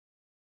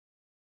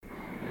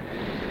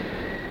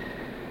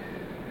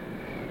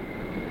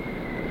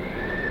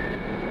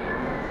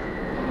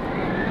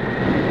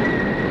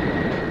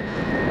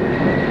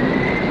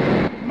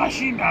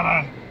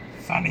fella,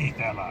 funny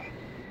fella,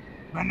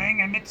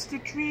 running amidst the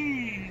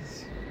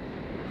trees.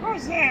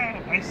 Who's there?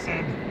 I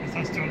said as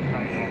I stood in my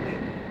head,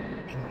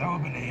 and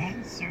nobody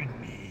answered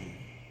me.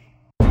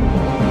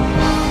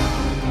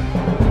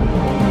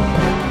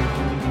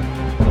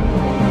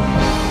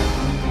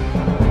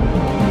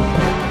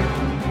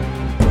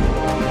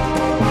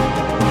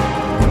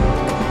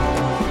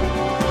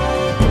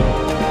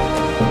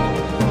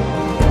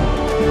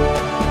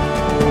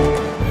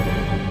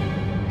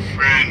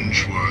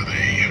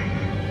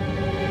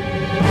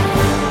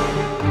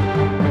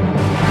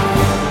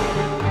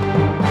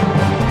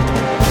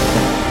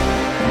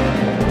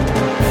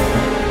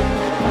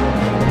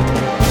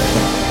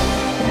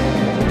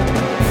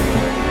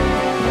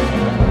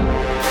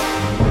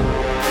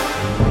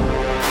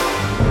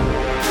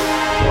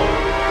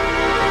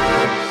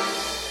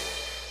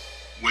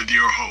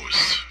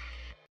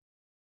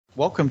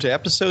 Welcome to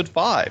episode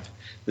 5.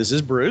 This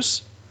is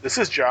Bruce. This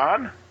is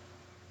John.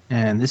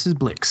 And this is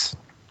Blix.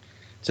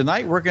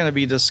 Tonight we're going to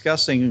be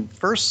discussing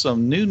first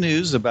some new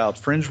news about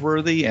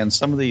Fringeworthy and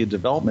some of the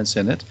developments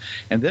in it.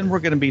 And then we're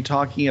going to be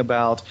talking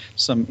about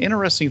some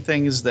interesting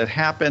things that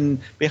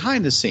happen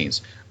behind the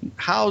scenes.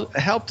 How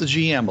help the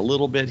GM a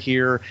little bit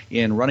here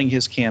in running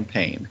his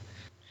campaign.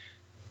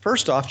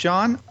 First off,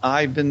 John,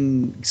 I've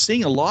been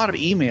seeing a lot of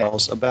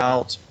emails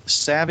about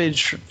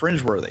Savage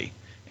Fringeworthy.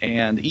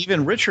 And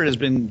even Richard has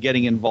been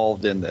getting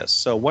involved in this.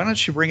 So why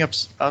don't you bring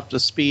up to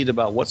speed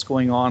about what's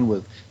going on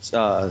with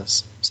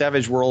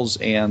Savage Worlds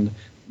and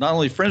not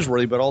only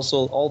Fringeworthy, but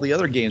also all the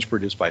other games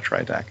produced by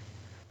Tritech.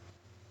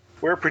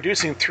 We're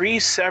producing 3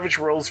 Savage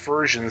Worlds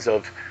versions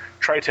of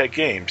Tritech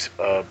games.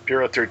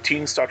 Bureau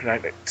 13, Stalking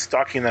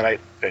the Night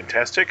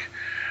Fantastic,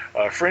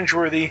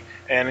 Fringeworthy,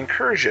 and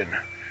Incursion.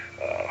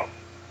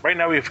 Right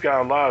now we've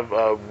got a lot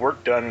of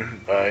work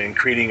done in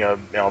creating a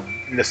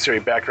necessary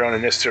background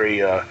and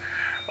necessary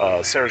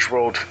Savage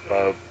World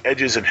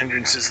edges and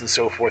hindrances and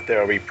so forth that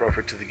will be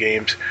appropriate to the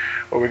games.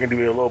 Or we're going to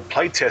do a little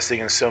play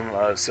testing and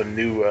some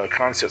new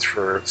concepts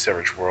for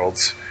Savage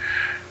Worlds.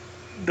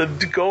 The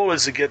goal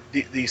is to get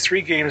these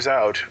 3 games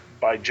out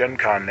by Gen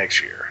Con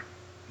next year.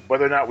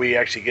 Whether or not we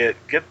actually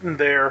get them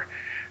there,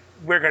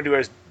 we're going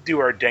to do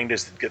our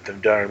dangest to get them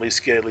done, or at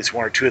least get at least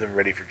 1 or 2 of them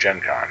ready for Gen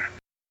Con.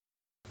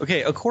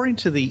 Okay, according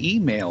to the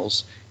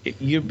emails,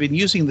 you've been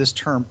using this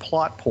term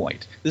plot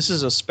point. This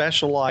is a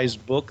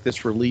specialized book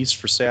that's released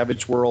for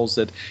Savage Worlds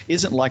that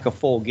isn't like a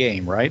full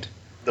game, right?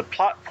 The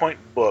plot point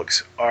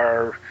books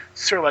are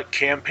sort of like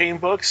campaign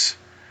books,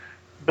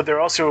 but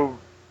they're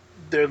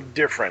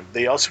different.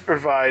 They also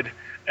provide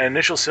an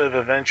initial set of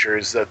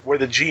adventures where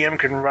the GM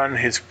can run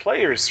his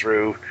players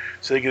through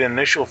so they get an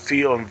initial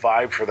feel and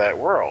vibe for that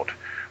world.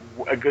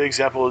 A good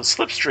example is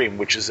Slipstream,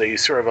 which is a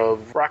sort of a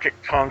rocket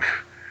punk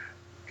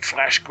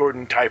Flash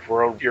Gordon type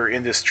world. You're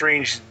in this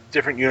strange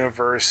different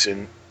universe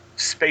and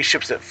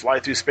spaceships that fly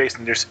through space,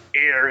 and there's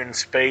air in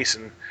space,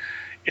 and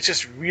it's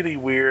just really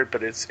weird,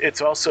 but it's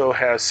also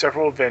has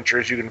several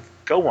adventures you can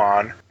go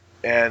on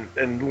and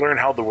learn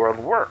how the world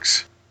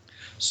works.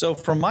 So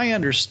from my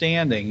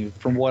understanding,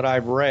 from what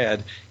I've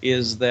read,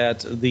 is that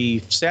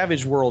the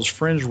Savage Worlds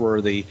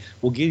Fringeworthy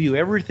will give you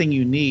everything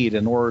you need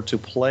in order to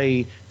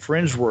play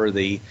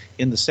Fringeworthy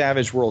in the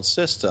Savage Worlds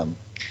system.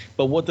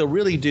 But what they'll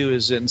really do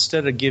is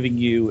instead of giving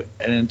you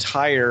an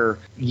entire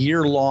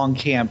year-long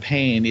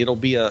campaign, it'll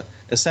be a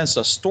sense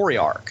of story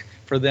arc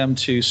for them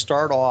to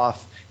start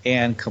off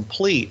and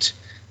complete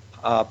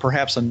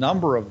perhaps a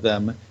number of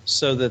them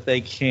so that they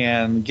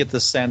can get the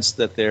sense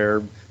that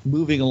they're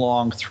moving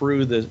along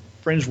through the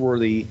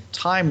Fringeworthy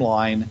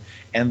timeline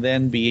and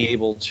then be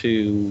able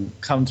to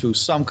come to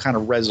some kind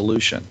of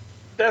resolution.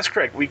 That's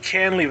correct. We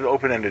can leave it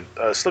open-ended.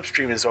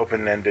 Slipstream is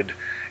open-ended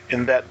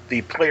in that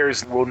the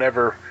players will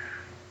never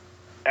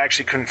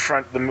actually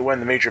confront one of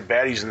the major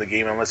baddies in the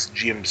game unless the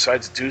GM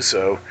decides to do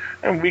so,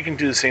 and we can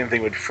do the same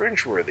thing with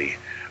Fringeworthy.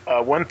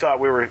 One thought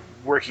we were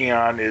working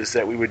on is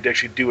that we would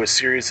actually do a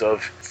series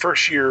of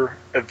first-year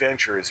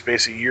adventures,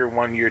 basically year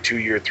 1, year 2,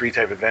 year 3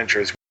 type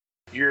adventures.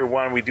 Year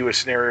 1, we do a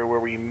scenario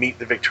where we meet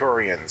the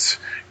Victorians.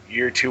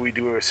 Year 2, we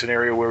do a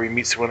scenario where we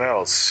meet someone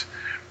else.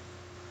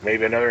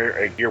 Maybe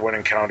another year 1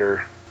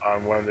 encounter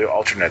on one of the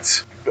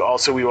alternates.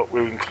 Also, we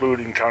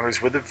include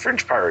encounters with the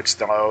Fringe Pirates.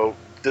 Now,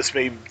 this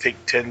may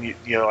take 10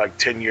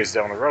 years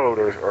down the road,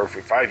 or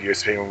for 5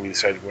 years, depending when we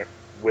decide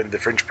when the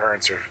Fringe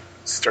Pirates are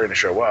starting to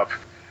show up.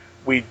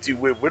 We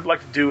would like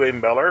to do a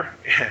Meller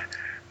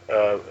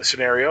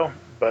scenario,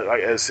 but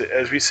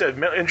as we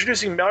said,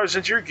 introducing Mellers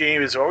into your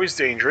game is always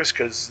dangerous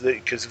because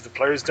if the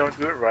players don't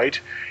do it right,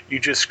 you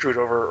just screwed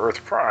over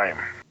Earth Prime.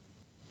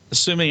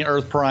 Assuming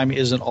Earth Prime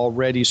isn't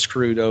already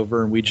screwed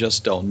over and we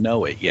just don't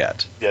know it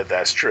yet. Yeah,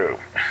 that's true.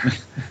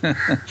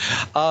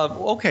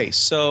 Okay,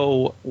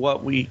 so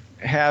what we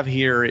have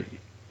here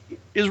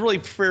is really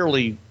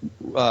fairly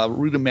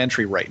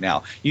rudimentary right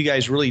now. You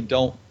guys really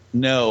don't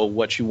know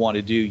what you want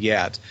to do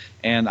yet,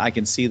 and I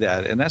can see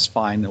that, and that's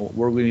fine.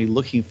 We're going to be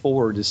looking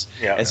forward as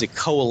it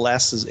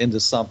coalesces into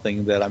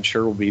something that I'm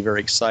sure will be very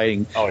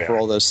exciting for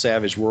all those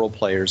Savage World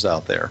players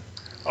out there.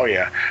 Oh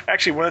yeah.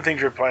 Actually, one of the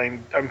things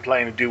I'm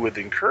planning to do with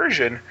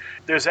Incursion,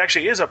 there's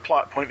actually is a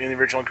plot point in the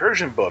original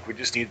Incursion book. We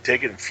just need to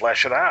take it and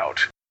flesh it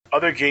out.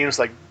 Other games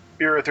like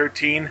Bureau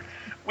 13,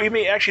 we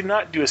may actually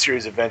not do a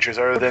series of adventures,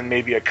 other than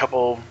maybe a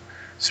couple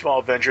small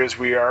adventures.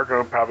 We are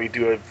going to probably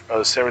do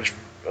a Savage,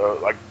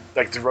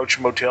 like the Roach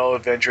Motel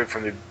adventure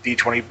from the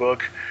D20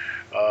 book,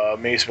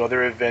 maybe some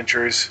other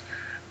adventures.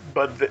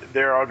 But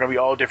there are going to be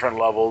all different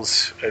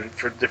levels and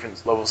for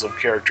different levels of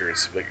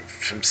characters, like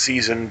from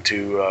seasoned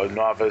to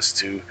novice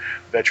to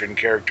veteran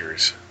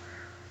characters.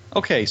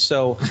 Okay,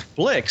 so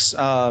Blix,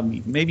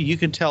 maybe you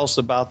can tell us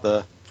about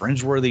the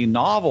Fringeworthy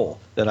novel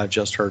that I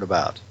just heard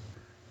about.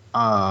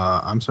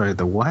 I'm sorry,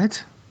 the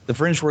what? The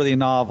Fringeworthy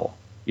novel.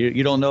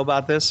 You don't know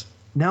about this?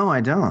 No,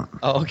 I don't.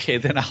 Oh, okay,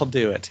 then I'll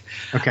do it.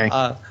 Okay.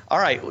 All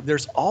right,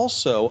 there's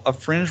also a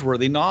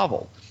Fringeworthy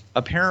novel.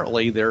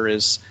 Apparently, there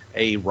is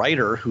a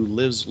writer who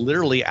lives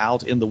literally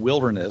out in the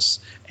wilderness,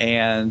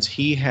 and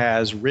he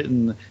has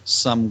written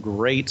some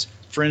great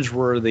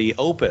Fringeworthy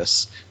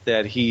opus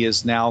that he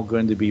is now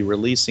going to be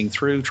releasing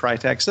through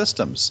Tritech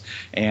Systems.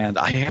 And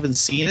I haven't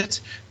seen it,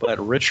 but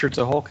Richard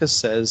Tucholka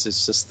says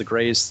it's just the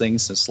greatest thing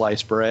since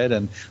sliced bread,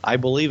 and I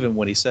believe him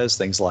when he says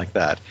things like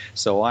that.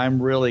 So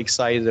I'm really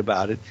excited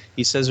about it.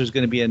 He says there's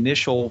going to be an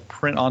initial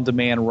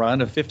print-on-demand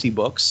run of 50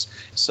 books,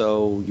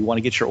 so you want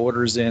to get your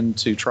orders in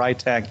to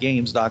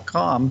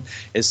tritechgames.com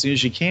as soon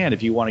as you can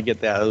if you want to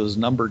get those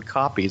numbered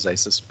copies, I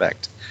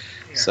suspect.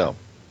 Yeah. So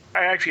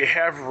I actually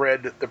have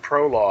read the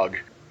prologue,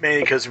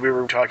 mainly because we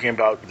were talking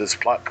about this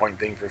plot point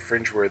thing for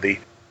Fringeworthy.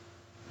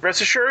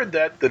 Rest assured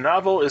that the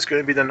novel is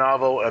going to be the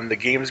novel and the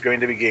game is going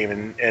to be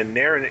game, and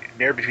ne'er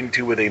between the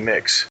two with a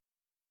mix.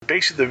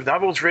 Basically, the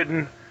novel is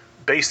written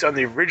based on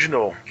the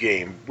original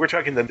game. We're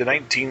talking the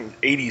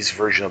 1980s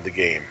version of the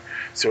game.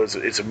 So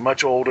it's a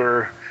much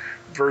older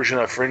version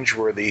of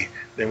Fringeworthy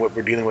than what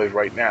we're dealing with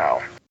right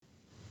now.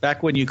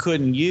 Back when you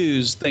couldn't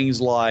use things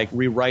like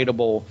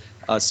rewritable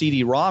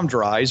CD-ROM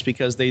drives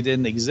because they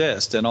didn't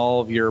exist, and all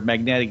of your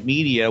magnetic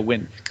media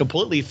went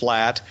completely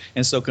flat,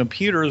 and so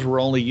computers were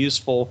only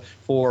useful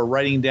for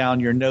writing down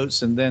your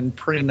notes and then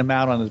printing them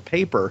out on the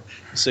paper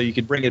so you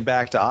could bring it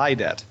back to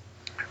IDET.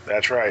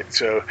 That's right.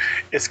 So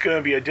it's going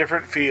to be a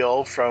different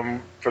feel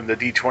from the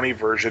D20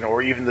 version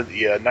or even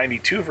the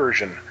 92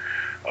 version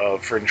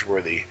of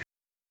Fringeworthy.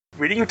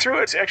 Reading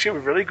through it's actually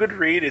a really good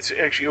read.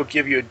 It'll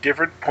give you a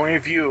different point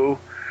of view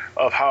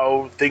of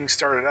how things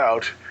started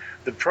out.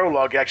 The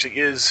prologue actually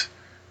is,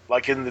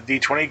 like in the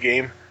D20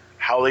 game,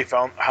 how they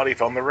found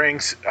the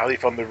rings, how they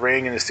found the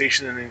ring and the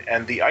station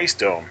and the ice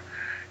dome.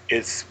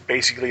 It's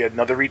basically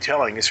another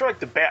retelling. It's sort of like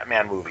the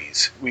Batman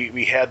movies.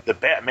 We had the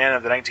Batman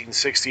of the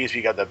 1960s.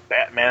 We got the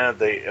Batman of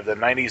the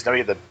 90s. Now we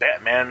have the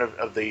Batman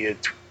of the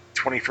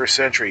 21st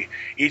century.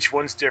 Each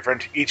one's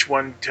different. Each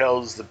one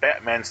tells the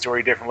Batman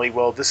story differently.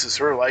 Well, this is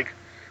sort of like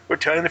we're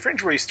telling the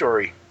Fringeworthy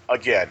story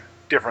again,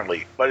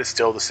 differently, but it's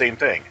still the same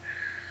thing.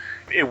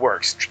 It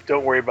works.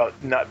 Don't worry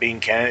about not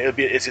being canon.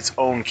 It's its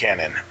own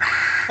canon.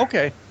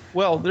 Okay.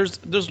 Well,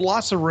 there's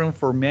lots of room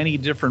for many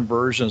different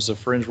versions of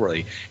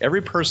Fringeworthy.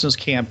 Every person's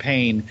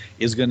campaign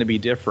is going to be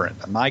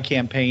different. My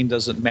campaign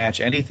doesn't match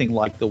anything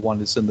like the one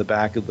that's in the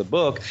back of the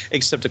book,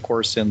 except, of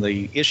course, in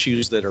the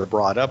issues that are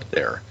brought up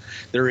there.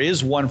 There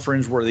is one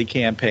Fringeworthy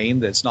campaign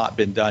that's not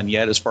been done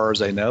yet, as far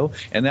as I know,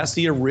 and that's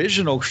the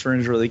original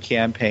Fringeworthy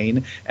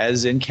campaign,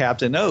 as in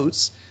Captain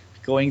Oates,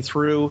 going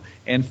through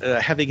and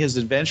having his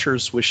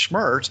adventures with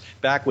Schmert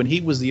back when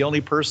he was the only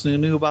person who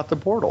knew about the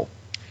portal.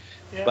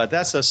 Yeah. But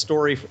that's a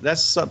story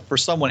that's for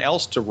someone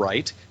else to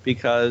write,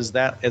 because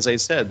that, as I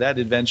said, that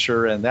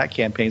adventure and that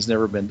campaign's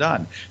never been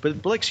done.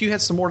 But Blix, you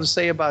had some more to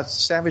say about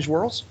Savage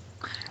Worlds?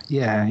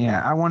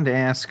 Yeah. I wanted to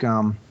ask,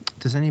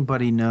 does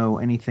anybody know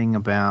anything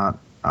about,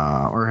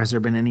 or has there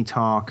been any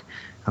talk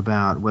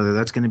about whether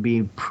that's going to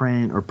be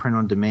print or print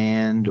on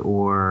demand,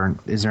 or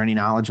is there any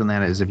knowledge on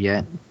that as of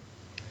yet?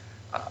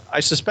 I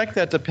suspect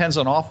that depends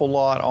an awful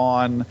lot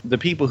on the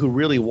people who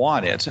really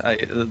want it.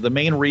 The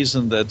main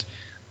reason that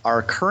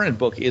our current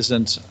book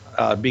isn't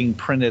being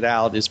printed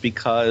out is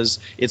because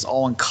it's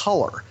all in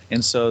color,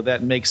 and so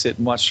that makes it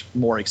much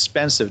more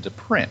expensive to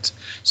print.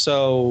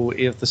 So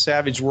if the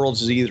Savage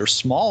Worlds is either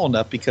small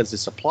enough because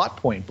it's a plot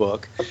point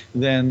book,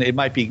 then it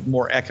might be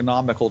more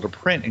economical to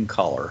print in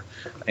color.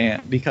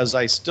 And because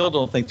I still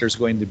don't think there's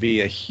going to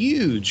be a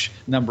huge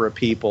number of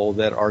people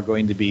that are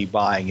going to be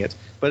buying it.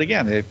 But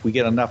again, if we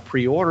get enough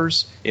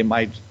pre-orders, it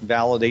might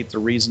validate the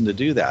reason to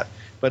do that.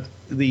 But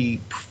the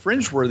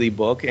Fringeworthy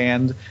book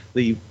and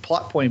the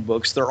plot point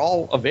books, they're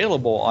all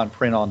available on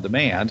print on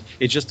demand.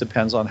 It just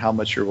depends on how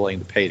much you're willing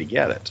to pay to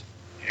get it.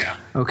 Yeah.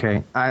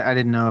 Okay. I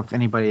didn't know if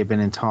anybody had been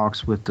in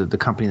talks with the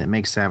company that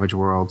makes Savage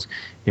Worlds,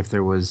 if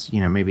there was,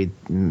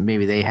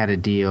 maybe they had a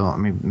deal,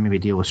 maybe a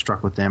deal was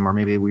struck with them, or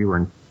maybe we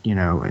were,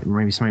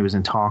 maybe somebody was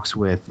in talks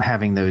with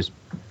having those,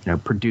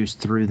 produced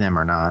through them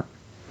or not.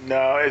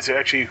 No, it's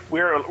actually,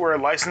 we're a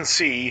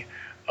licensee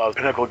of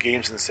Pinnacle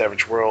Games and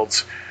Savage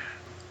Worlds,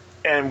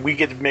 and we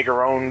get to make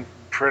our own,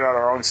 print out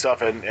our own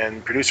stuff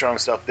and produce our own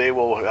stuff. They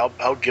will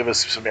help give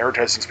us some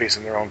advertising space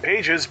on their own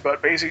pages,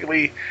 but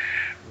basically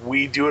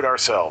we do it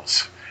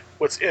ourselves.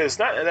 It's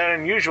not that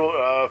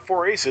unusual.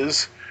 4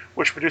 Aces,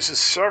 which produces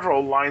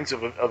several lines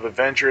of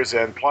adventures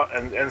and plot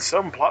and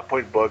some plot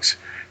point books,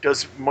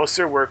 does most of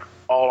their work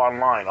all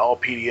online, all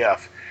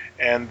PDF,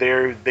 and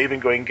they've been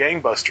going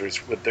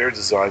gangbusters with their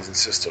designs and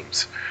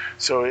systems.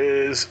 So it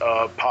is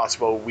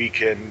possible we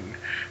can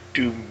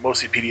do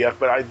mostly PDF,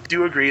 but I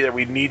do agree that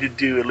we need to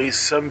do at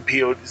least some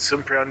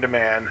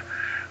print-on-demand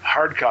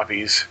hard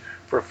copies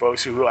for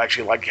folks who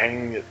actually like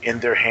hanging it in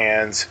their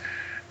hands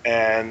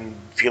and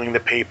feeling the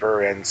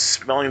paper and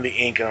smelling the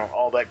ink and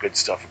all that good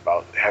stuff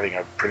about having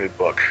a printed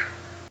book.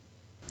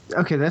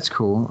 Okay, that's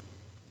cool.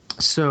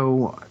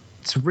 So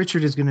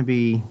Richard is going to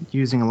be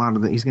using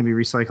he's going to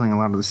be recycling a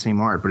lot of the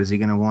same art, but is he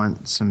going to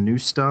want some new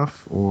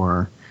stuff,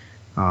 or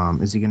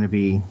is he going to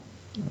be,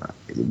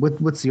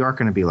 what's the art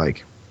going to be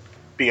like?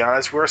 Be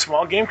honest, we're a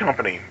small game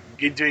company.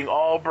 Doing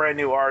all brand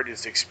new art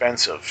is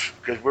expensive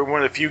because we're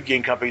one of the few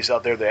game companies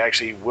out there that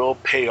actually will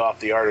pay off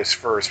the artist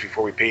first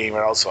before we pay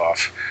anyone else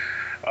off.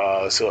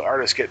 So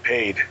artists get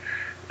paid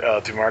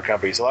through our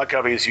companies. A lot of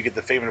companies, you get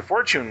the fame and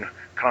fortune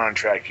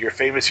contract. You're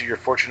famous if you're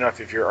fortunate enough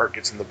if your art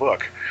gets in the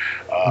book.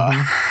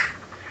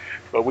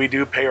 But we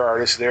do pay our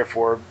artists,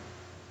 therefore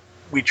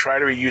we try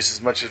to reuse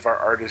as much of our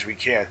art as we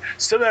can.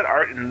 Some of that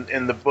art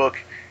in the book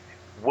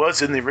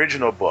was in the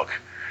original book.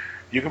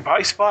 You can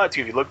probably spot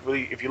it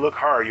if you look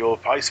hard. You'll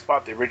probably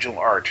spot the original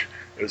art.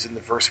 It was in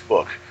the first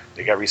book.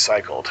 They got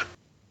recycled.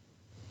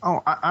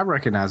 Oh, I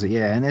recognize it.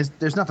 Yeah, and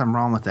there's nothing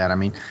wrong with that. I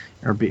mean,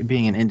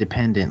 being an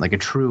independent, like a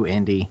true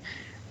indie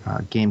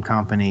game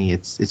company,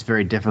 it's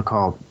very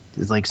difficult.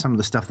 It's like some of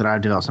the stuff that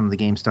I've developed, some of the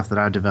game stuff that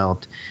I've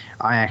developed,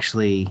 I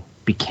actually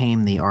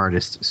became the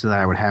artist so that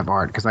I would have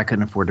art because I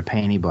couldn't afford to pay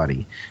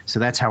anybody. So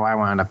that's how I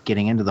wound up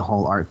getting into the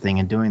whole art thing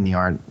and doing the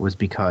art, was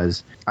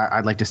because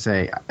I'd like to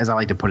say, as I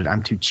like to put it,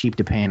 I'm too cheap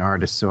to pay an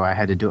artist, so I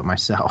had to do it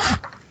myself.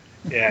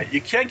 Yeah, you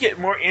can't get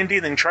more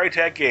indie than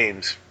TriTac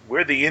Games.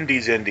 We're the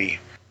indies indie.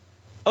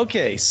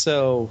 Okay,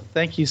 so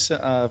thank you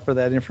for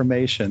that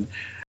information.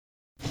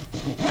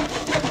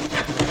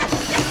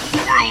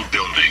 World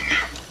building.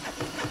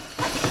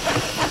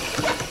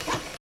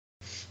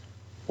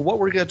 What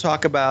we're going to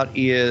talk about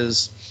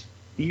is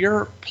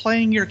you're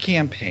playing your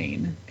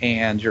campaign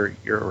and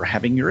you're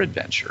having your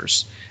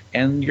adventures,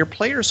 and your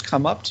players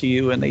come up to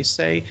you and they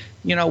say,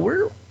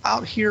 we're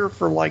out here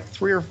for like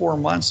 3 or 4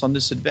 months on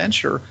this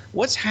adventure.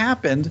 What's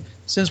happened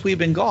since we've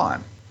been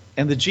gone?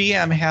 And the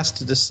GM has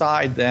to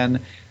decide then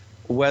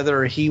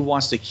whether he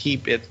wants to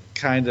keep it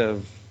kind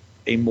of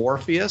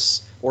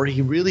amorphous or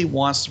he really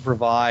wants to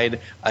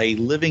provide a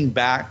living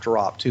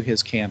backdrop to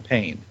his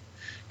campaign.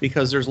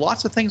 Because there's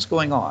lots of things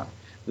going on.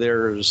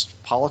 There's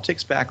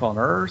politics back on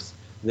Earth.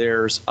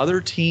 There's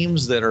other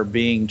teams that are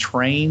being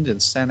trained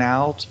and sent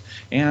out.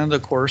 And,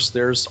 of course,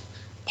 there's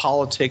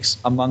politics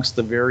amongst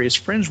the various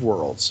fringe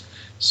worlds.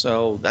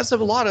 So that's a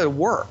lot of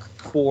work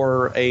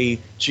for a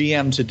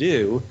GM to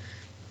do.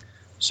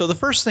 So the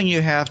first thing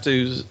you have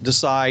to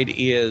decide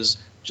is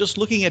just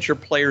looking at your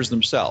players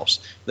themselves.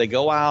 They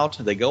go out,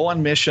 they go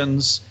on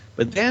missions,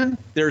 but then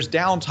there's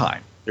downtime.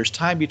 There's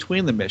time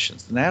between the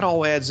missions, and that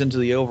all adds into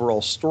the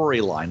overall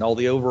storyline, all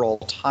the overall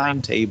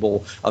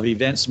timetable of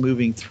events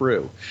moving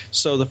through.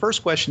 So the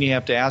first question you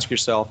have to ask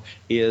yourself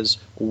is,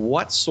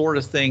 what sort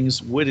of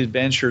things would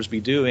adventurers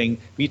be doing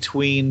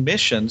between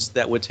missions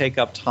that would take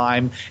up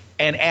time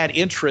and add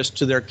interest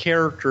to their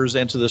characters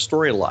and to the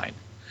storyline?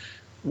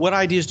 What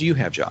ideas do you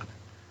have, John?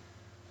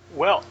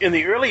 Well, in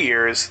the early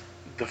years,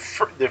 the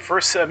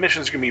first set of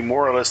missions are going to be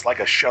more or less like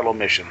a shuttle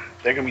mission.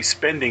 They're going to be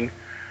spending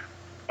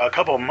a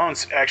couple of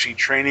months actually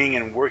training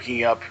and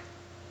working up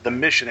the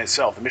mission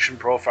itself, the mission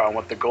profile, and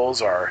what the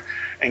goals are,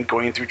 and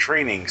going through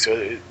training.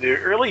 So the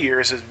early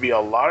years is to be a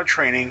lot of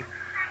training,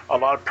 a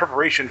lot of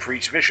preparation for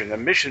each mission. The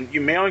mission, you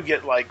may only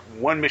get like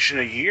 1 mission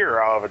a year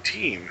out of a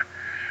team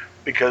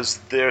because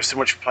there's so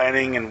much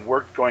planning and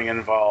work going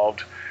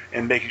involved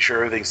and making sure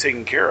everything's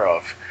taken care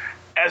of.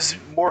 As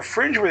more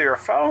fringe-worthy are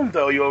found,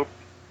 though,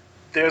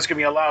 there's going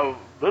to be a lot of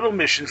little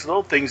missions,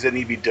 little things that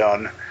need to be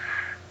done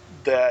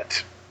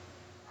that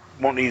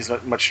won't need as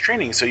much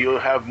training, so you'll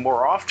have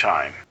more off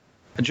time.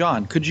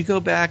 John, could you go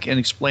back and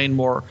explain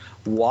more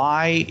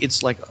why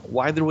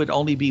there would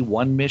only be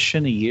 1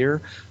 mission a year?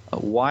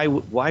 Why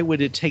would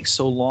it take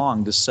so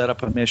long to set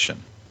up a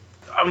mission?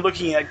 I'm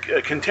looking at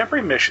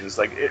contemporary missions,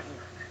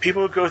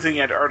 people who go to the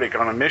Antarctic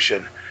on a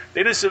mission.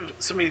 They just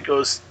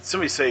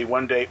somebody say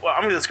one day, well,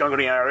 I'm just going to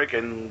go to the Antarctic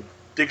and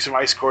dig some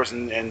ice cores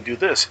and do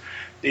this.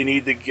 They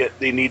need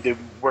to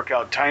work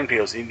out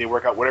timetables. They need to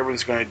work out what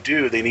everyone's going to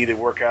do. They need to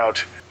work out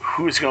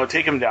who's going to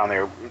take them down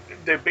there.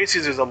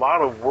 Basically, there's a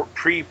lot of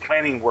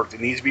pre-planning work that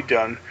needs to be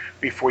done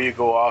before you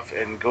go off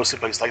and go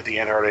someplace like the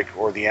Antarctic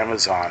or the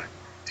Amazon.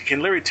 It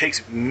can literally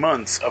take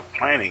months of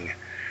planning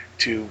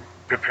to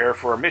prepare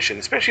for a mission,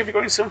 especially if you're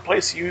going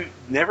someplace you've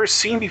never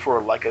seen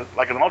before, like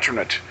an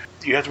alternate.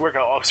 You have to work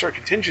out all sort of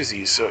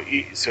contingencies. So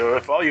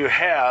if all you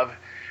have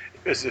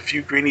is a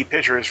few grainy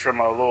pictures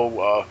from a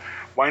little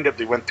wind-up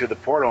that went through the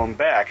portal and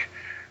back,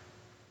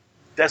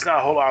 that's not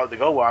a whole lot to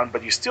go on,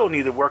 but you still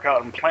need to work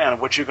out and plan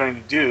what you're going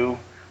to do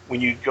when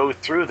you go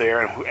through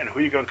there and who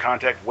you're going to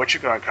contact, what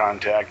you're going to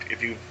contact,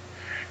 if you've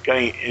got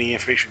any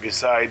information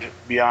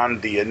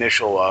beyond the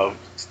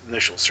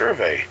initial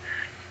survey.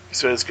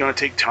 So it's going to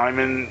take time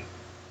and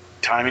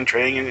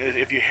training. And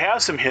if you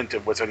have some hint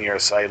of what's on your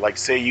site, like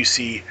say you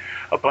see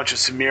a bunch of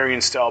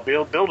Sumerian-style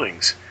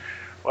buildings,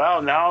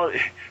 well, now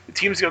the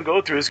team's going to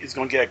go through is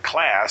going to get a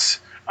class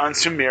on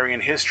Sumerian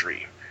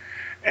history.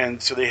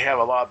 And so they have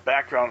a lot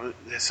of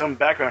some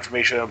background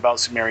information about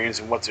Sumerians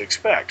and what to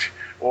expect.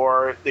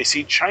 Or they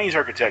see Chinese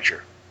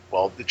architecture.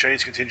 Well, the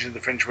Chinese contingent of the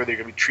Fringe Worthy,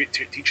 they're going to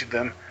be teaching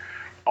them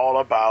all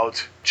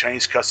about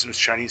Chinese customs,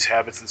 Chinese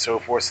habits, and so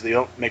forth, so they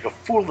don't make a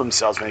fool of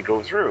themselves when they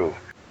go through.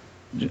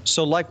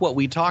 So like what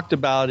we talked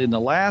about in the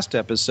last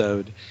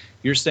episode,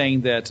 you're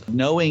saying that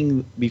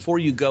knowing before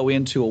you go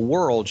into a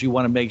world, you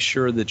want to make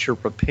sure that you're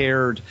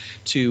prepared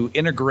to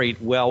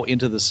integrate well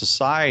into the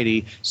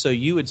society. So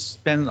you would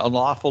spend an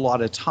awful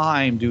lot of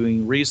time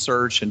doing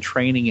research and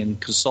training and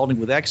consulting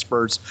with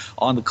experts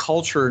on the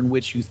culture in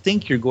which you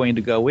think you're going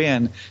to go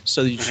in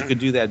so that you could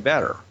do that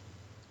better.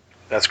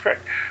 That's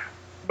correct.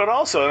 But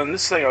also, and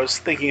this thing I was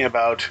thinking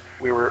about,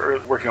 we were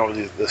working over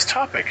this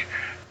topic,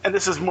 and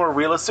this is more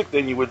realistic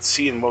than you would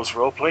see in most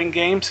role-playing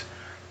games.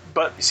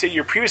 But say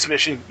your previous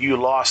mission, you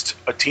lost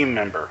a team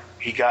member.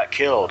 He got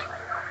killed.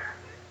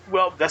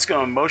 Well, that's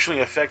going to emotionally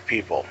affect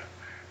people.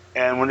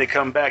 And when they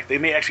come back, they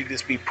may actually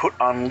just be put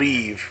on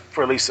leave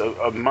for at least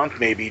a month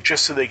maybe,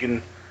 just so they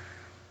can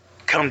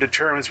come to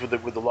terms with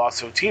the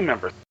loss of a team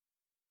member.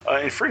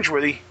 In Fringe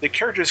Worthy, the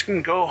characters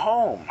can go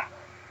home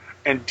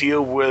and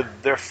deal with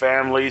their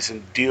families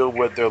and deal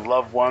with their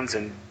loved ones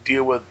and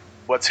deal with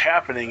what's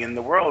happening in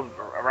the world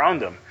around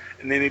them.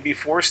 And they may be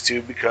forced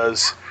to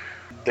because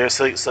there's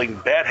something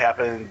bad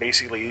happened, and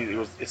basically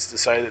it's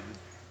decided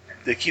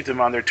to keep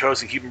them on their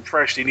toes and keep them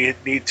fresh. They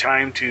need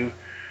time to,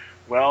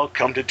 well,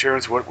 come to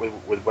terms with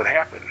what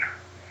happened.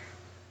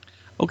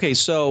 Okay,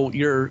 so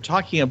you're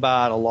talking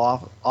about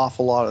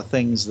awful lot of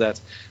things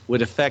that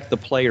would affect the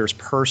players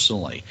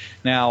personally.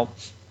 Now,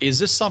 is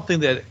this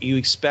something that you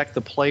expect the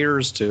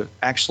players to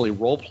actually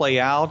role play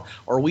out?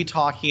 Or are we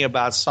talking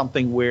about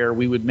something where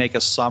we would make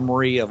a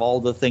summary of all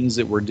the things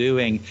that we're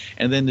doing,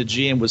 and then the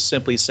GM would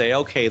simply say,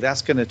 okay,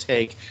 that's going to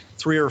take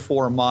 3 or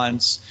 4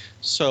 months,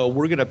 so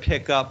we're going to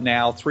pick up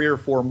now 3 or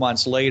 4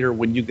 months later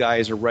when you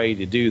guys are ready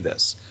to do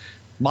this?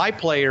 My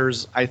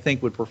players, I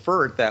think, would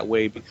prefer it that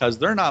way because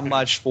they're not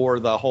much for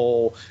the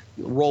whole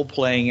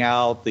role-playing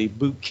out, the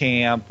boot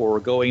camp, or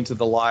going to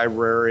the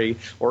library,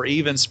 or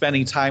even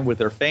spending time with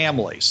their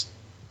families.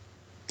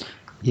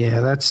 Yeah,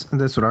 that's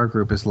what our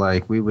group is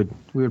like. We would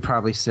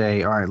probably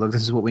say, all right, look,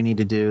 this is what we need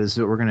to do. This is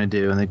what we're going to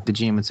do. And the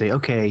GM would say,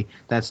 okay,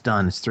 that's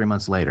done. It's 3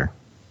 months later.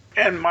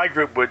 And my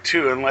group would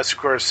too, unless, of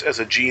course, as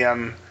a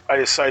GM, I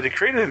decide to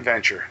create an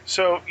adventure.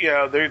 So,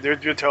 yeah, they're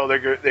told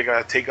they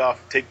got to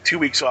take 2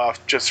 weeks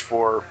off just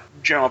for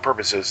general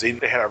purposes. They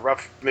had a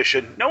rough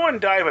mission. No one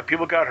died, but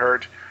people got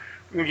hurt.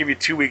 We're going to give you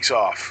 2 weeks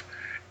off.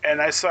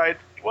 And I decide,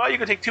 well, you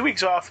can take 2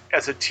 weeks off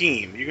as a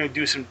team. You're going to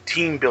do some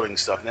team building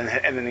stuff, and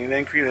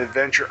then create an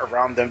adventure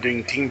around them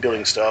doing team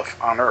building stuff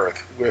on Earth,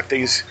 where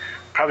things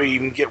probably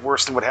even get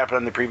worse than what happened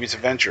on the previous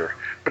adventure.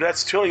 But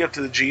that's totally up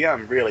to the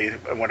GM, really,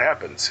 and what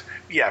happens.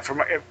 Yeah,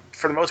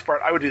 for the most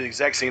part, I would do the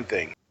exact same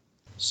thing.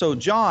 So,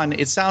 John,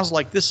 it sounds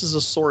like this is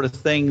a sort of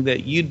thing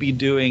that you'd be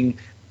doing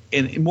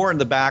more in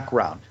the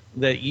background.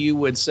 That you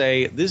would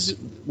say,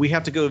 we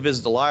have to go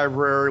visit the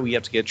library, we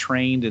have to get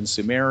trained in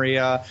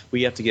Sumeria,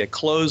 we have to get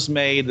clothes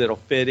made that'll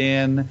fit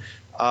in,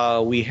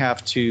 we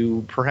have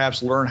to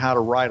perhaps learn how to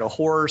ride a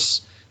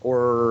horse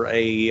or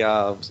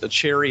a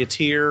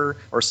charioteer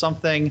or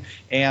something,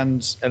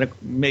 and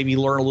maybe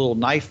learn a little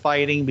knife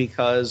fighting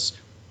because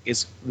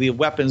it's the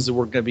weapons that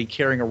we're going to be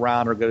carrying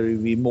around are going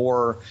to be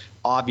more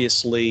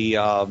obviously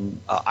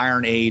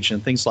Iron Age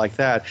and things like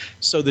that.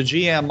 So the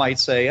GM might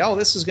say, oh,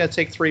 this is going to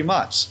take 3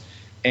 months.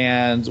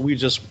 And we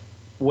just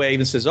wave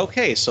and says,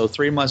 okay, so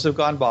 3 months have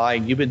gone by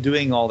and you've been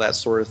doing all that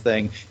sort of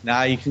thing.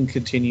 Now you can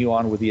continue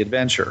on with the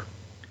adventure.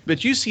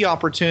 But you see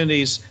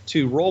opportunities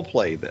to role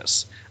play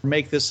this,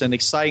 make this an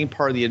exciting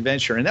part of the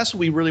adventure. And that's what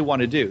we really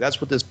want to do.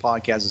 That's what this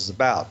podcast is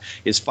about,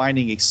 is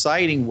finding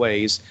exciting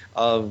ways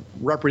of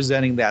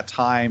representing that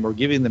time or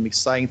giving them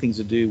exciting things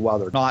to do while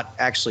they're not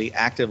actually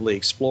actively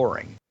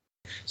exploring.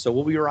 So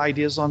what were your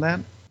ideas on that?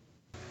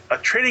 A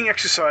training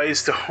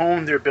exercise to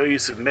hone their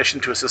abilities of mission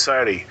to a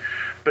society.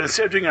 But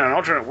instead of doing it in an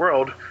alternate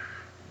world,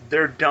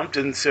 they're dumped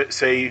in,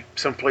 say,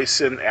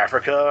 someplace in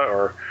Africa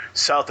or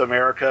South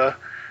America,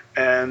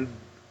 and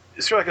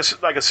it's sort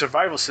of like a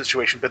survival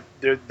situation, but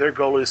their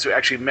goal is to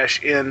actually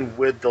mesh in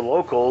with the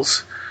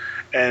locals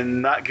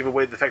and not give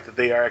away the fact that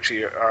they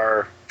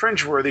are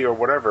fringe-worthy or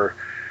whatever.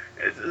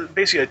 It's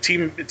basically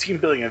a team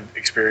building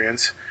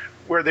experience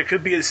where there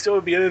could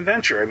still be an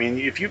adventure. I mean,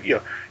 if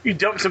you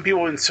dump some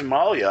people in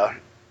Somalia,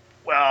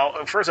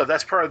 well, first off,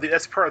 that's part of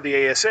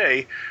the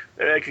ASA.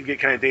 That can get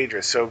kind of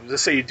dangerous. So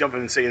let's say you dump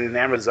them, say, in the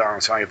Amazon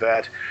or something like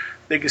that.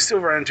 They can still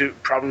run into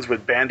problems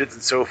with bandits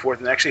and so forth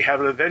and actually have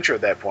an adventure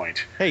at that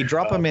point. Hey,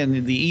 drop them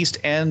in the East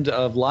End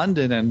of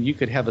London and you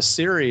could have a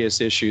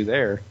serious issue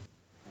there.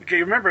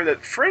 Okay, remember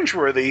that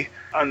Fringeworthy,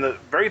 on the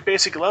very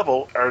basic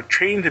level, are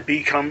trained to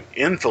become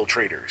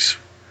infiltrators.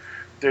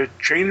 They're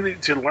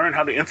trained to learn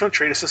how to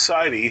infiltrate a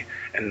society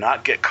and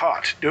not get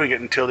caught doing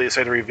it until they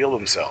decide to reveal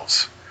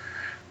themselves.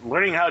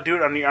 Learning how to do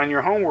it on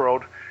your home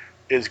world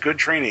is good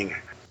training.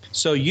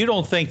 So you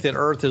don't think that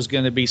Earth is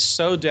going to be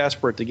so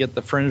desperate to get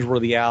the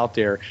Fringeworthy out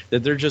there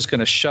that they're just going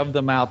to shove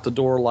them out the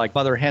door like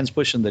mother hens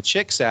pushing the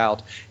chicks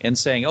out and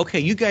saying, okay,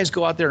 you guys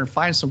go out there and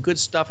find some good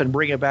stuff and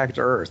bring it back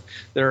to Earth.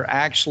 They're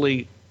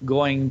actually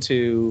going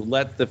to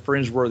let the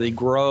Fringeworthy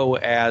grow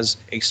as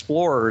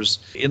explorers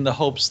in the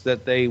hopes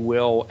that they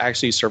will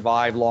actually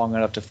survive long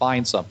enough to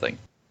find something.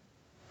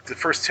 The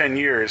first 10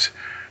 years,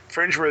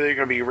 Fringeworthy are going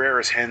to be rare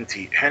as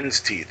hen's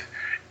teeth.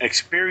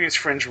 Experienced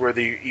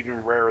Fringeworthy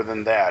even rarer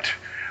than that.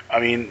 I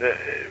mean,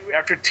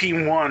 after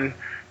Team 1,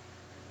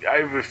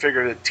 I would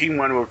figure that Team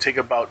 1 will take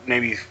about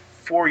maybe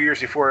 4 years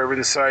before everyone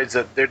decides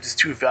that they're just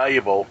too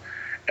valuable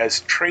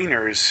as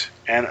trainers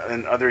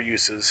and other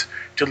uses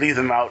to leave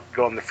them out,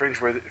 go on the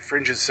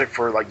fringes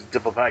for like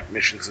diplomatic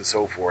missions and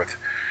so forth.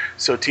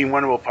 So Team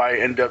 1 will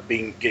probably end up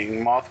getting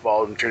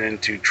mothballed and turn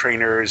into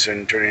trainers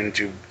and turn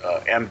into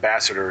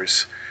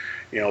ambassadors,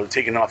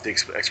 taking off the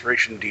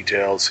exploration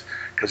details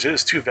because it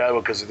is too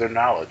valuable because of their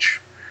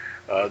knowledge.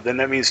 Then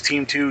that means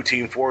Team 2,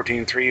 Team 4,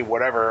 Team 3,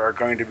 whatever, are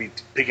going to be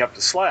picking up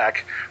the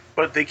slack,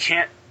 but you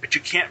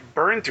can't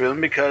burn through them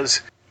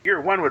because you're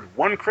one with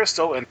 1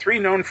 crystal and 3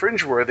 known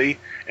Fringeworthy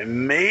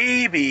and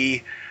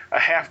maybe a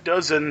half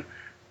dozen.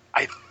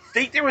 I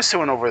think there was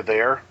someone over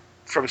there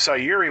from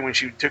Sayuri when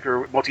she took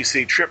her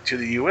multi-city trip to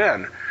the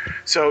UN.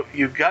 So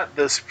you've got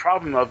this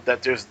problem of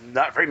that there's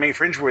not very many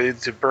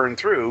Fringeworthy to burn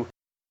through.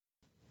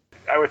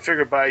 I would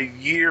figure by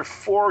year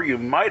 4 you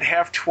might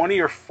have 20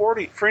 or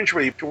 40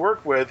 Fringeworthy to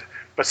work with,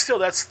 but still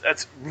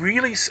that's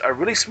really a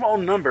really small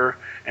number,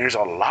 and there's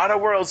a lot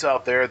of worlds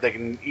out there that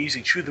can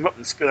easily chew them up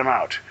and spit them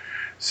out.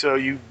 So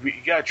you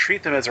got to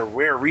treat them as a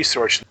rare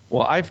resource.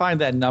 Well, I find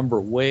that number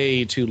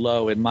way too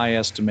low in my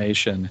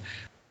estimation.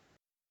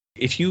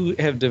 If you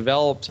have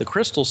developed the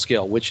crystal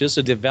skill, which is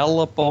a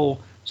developable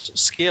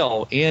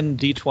skill in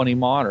D20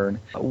 Modern,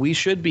 we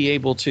should be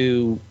able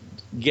to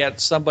get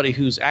somebody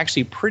who's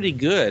actually pretty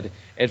good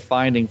at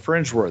finding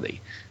Fringeworthy.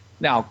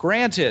 Now,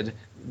 granted,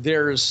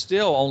 there's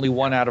still only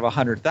 1 out of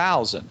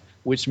 100,000,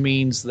 which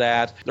means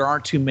that there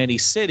aren't too many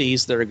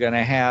cities that are going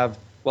to have,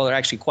 well, there are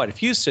actually quite a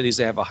few cities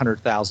that have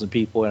 100,000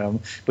 people in them,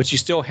 but you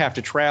still have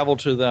to travel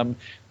to them.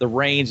 The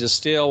range is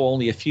still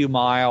only a few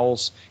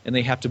miles, and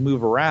they have to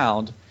move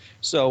around.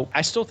 So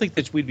I still think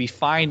that we'd be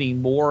finding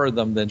more of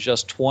them than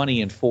just 20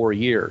 in 4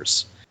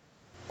 years.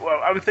 Well,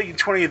 I'm thinking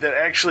 20 that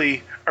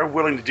actually are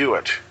willing to do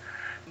it.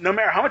 No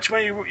matter how much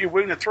money you're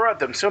willing to throw at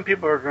them, some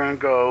people are going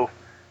to go,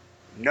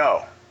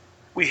 no.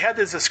 We had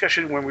this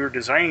discussion when we were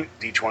designing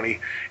D20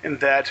 in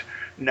that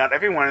not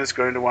everyone is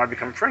going to want to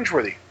become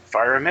Fringeworthy.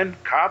 Firemen,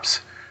 cops,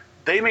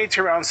 they may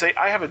turn around and say,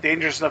 I have a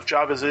dangerous enough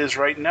job as it is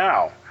right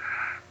now.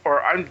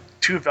 Or I'm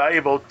too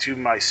valuable to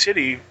my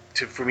city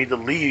for me to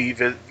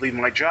leave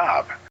my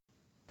job.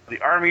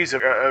 The armies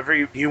of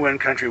every UN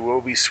country will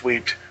be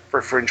swept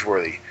for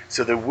Fringeworthy.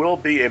 So there will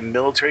be a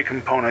military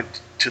component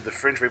to the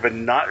Fringeworthy, but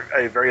not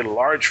a very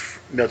large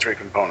military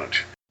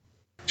component.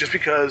 Just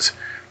because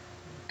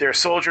they're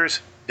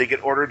soldiers, they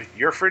get ordered,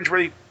 you're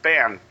Fringeworthy,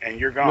 bam, and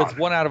you're gone. With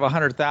 1 out of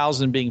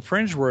 100,000 being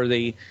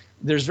Fringeworthy,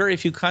 there's very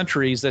few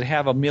countries that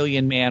have a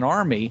 1,000,000-man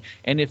army,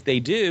 and if they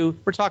do,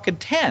 we're talking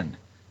 10.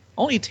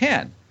 Only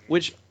 10,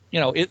 which,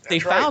 if they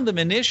found them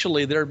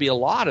initially, there'd be a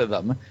lot of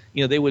them.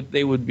 They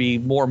would be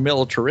more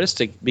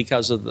militaristic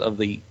because of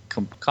the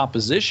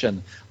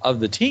composition of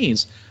the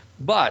teams.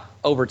 But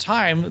over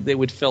time, they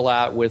would fill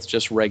out with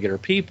just regular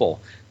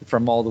people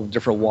from all the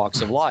different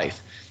walks of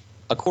life.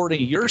 According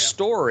to your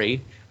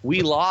story,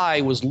 Wee Lai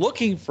was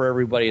looking for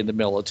everybody in the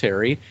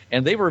military,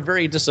 and they were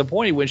very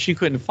disappointed when she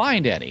couldn't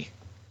find any.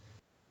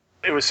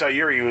 It was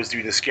Sayuri who was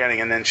doing the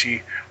scanning, and then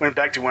she went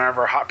back to one of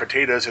her hot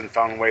potatoes and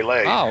found Wei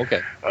Lei. Oh,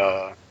 okay.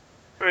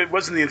 It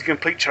wasn't the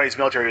complete Chinese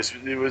military.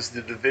 It was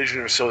the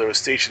division or so that was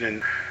stationed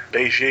in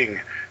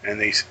Beijing,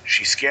 and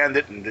she scanned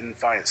it and didn't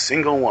find a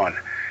single one.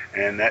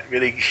 And that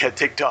really had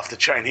ticked off the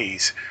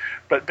Chinese.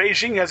 But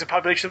Beijing has a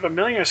population of 1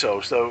 million or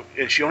so,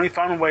 and she only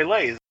found Wei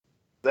Lei.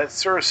 That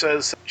source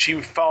says she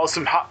followed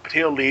some hot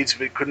potato leads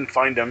but couldn't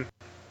find them.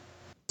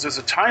 There's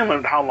a time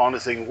limit on how long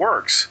this thing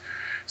works.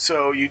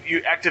 So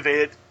you activate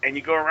it, and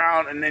you go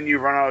around, and then you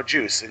run out of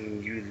juice,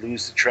 and you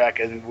lose the track,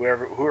 and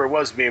whoever it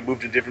was may have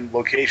moved to a different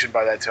location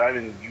by that time,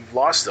 and you've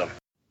lost them.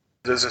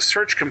 There's a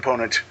search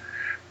component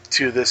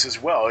to this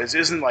as well. It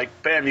isn't like,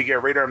 bam, you get a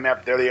radar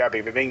map, there they are,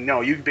 baby.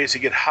 No, you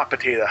basically get hot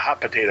potato,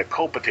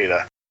 cold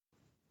potato,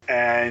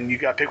 and you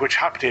got to pick which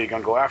hot potato you're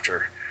going to go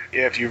after.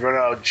 If you run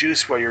out of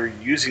juice while you're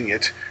using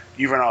it,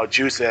 you run out of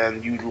juice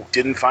and you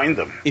didn't find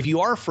them. If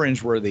you are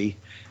Fringeworthy,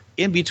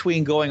 in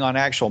between going on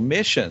actual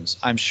missions,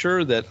 I'm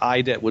sure that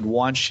IDET would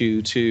want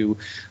you to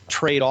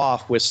trade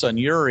off with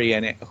Sayuri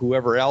and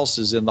whoever else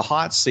is in the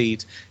hot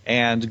seat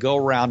and go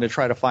around and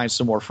try to find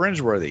some more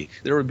Fringeworthy.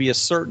 There would be a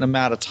certain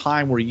amount of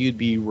time where you'd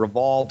be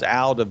revolved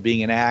out of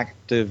being an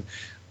active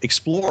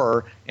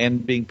explorer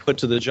and being put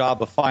to the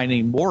job of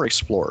finding more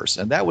explorers.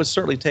 And that would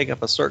certainly take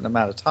up a certain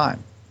amount of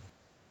time.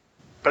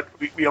 But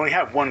we only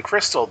have one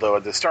crystal, though,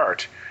 at the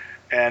start.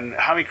 And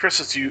how many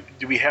crystals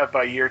do we have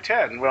by year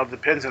 10? Well, it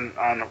depends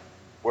on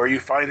where you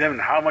find them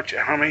and how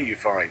many you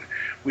find.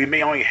 We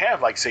may only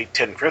have, like, say,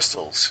 10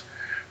 crystals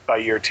by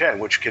year 10,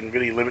 which can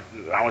really limit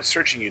how much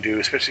searching you do,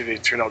 especially if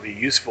they turn out to be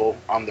useful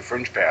on the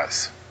fringe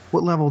paths.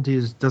 What level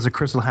does a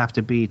crystal have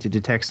to be to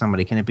detect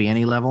somebody? Can it be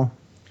any level?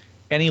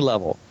 Any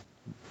level.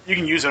 You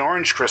can use an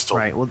orange crystal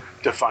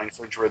to find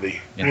fringeworthy.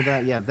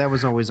 Well, that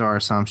was always our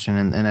assumption,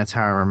 and that's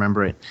how I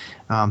remember it.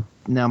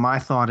 Now, my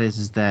thought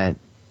is that,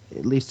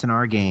 at least in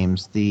our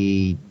games,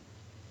 the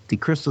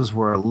crystals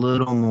were a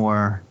little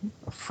more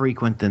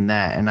frequent than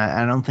that, and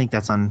I don't think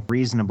that's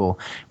unreasonable,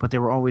 but they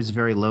were always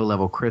very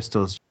low-level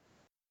crystals.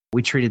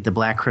 We treated the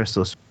black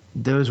crystals.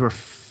 Those were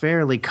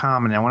fairly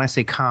common. Now, when I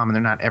say common,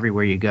 they're not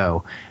everywhere you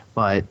go,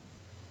 but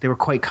they were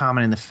quite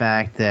common in the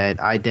fact that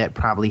IDET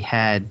probably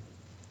had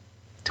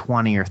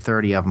 20 or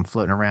 30 of them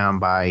floating around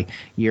by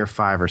year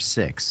 5 or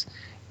 6.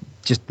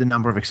 Just the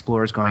number of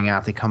explorers going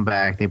out, they come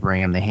back, they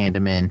bring them, they hand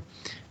them in.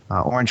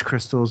 Orange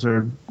crystals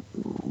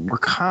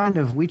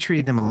we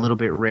treated them a little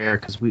bit rare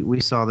because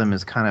we saw them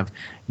as kind of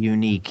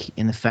unique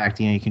in the fact,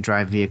 you can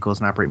drive vehicles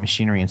and operate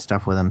machinery and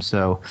stuff with them.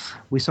 So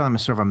we saw them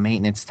as sort of a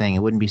maintenance thing. It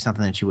wouldn't be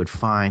something that you would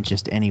find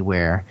just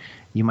anywhere.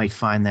 You might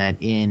find that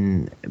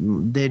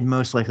they'd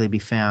most likely be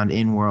found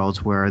in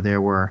worlds where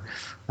there were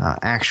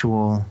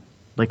actual,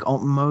 like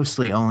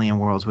mostly only in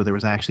worlds where there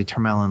was actually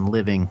Termelin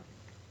living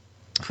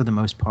for the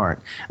most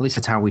part. At least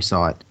that's how we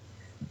saw it.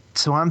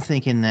 So I'm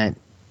thinking that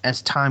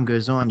as time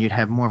goes on, you'd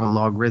have more of a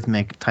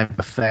logarithmic type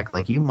effect.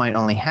 Like you might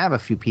only have a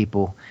few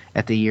people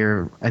at the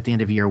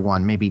end of year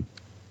 1, maybe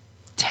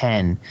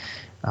 10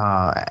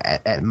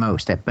 at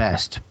most, at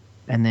best.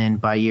 And then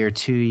by year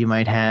 2, you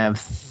might have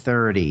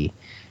 30.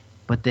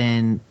 But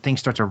then things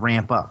start to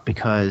ramp up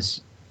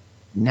because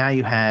now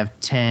you have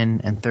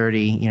 10 and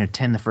 30,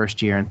 10 the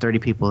first year and 30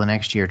 people the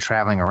next year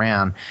traveling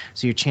around.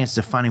 So your chances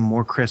of finding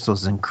more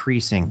crystals is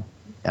increasing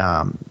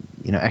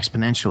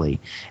exponentially.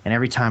 And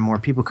every time more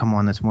people come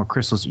on, that's more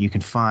crystals that you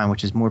can find,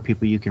 which is more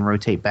people you can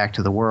rotate back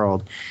to the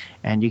world.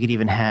 And you could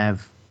even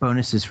have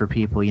bonuses for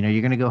people.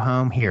 You're going to go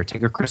home, here,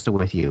 take a crystal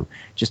with you.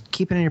 Just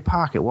keep it in your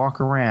pocket, walk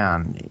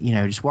around,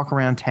 just walk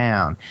around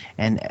town.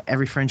 And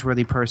every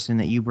fringeworthy person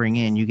that you bring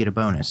in, you get a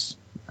bonus.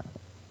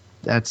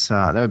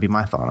 That would be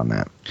my thought on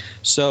that.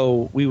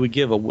 So we would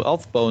give a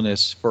wealth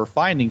bonus for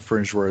finding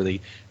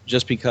fringeworthy,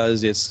 just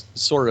because it's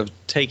sort of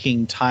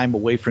taking time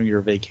away from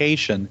your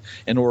vacation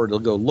in order to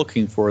go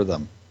looking for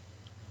them.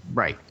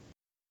 Right.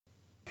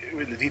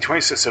 In the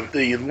D20 system,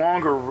 the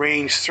longer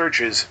range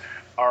searches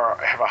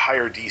have a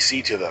higher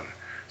DC to them.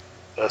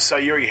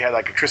 Sayuri had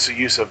like a crystal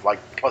use of like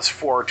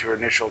 +4 to her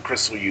initial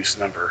crystal use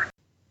number.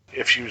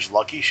 If she was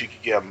lucky, she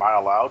could get a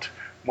mile out.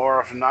 More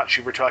often than not,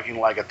 we're talking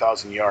like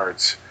 1,000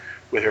 yards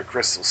with her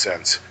crystal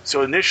sense.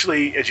 So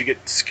initially, as you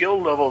get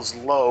skill levels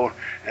low,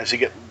 as you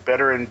get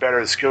better and better,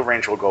 the skill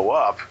range will go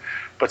up.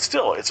 But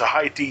still, it's a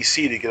high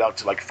DC to get out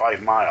to like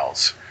 5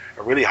 miles.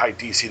 A really high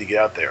DC to get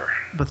out there.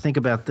 But think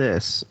about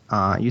this.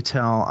 You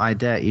tell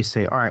IDET, you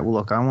say, all right, well,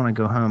 look, I want to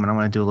go home and I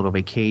want to do a little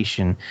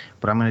vacation,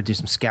 but I'm going to do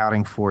some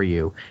scouting for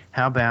you.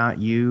 How about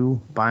you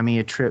buy me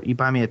a trip? You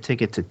buy me a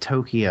ticket to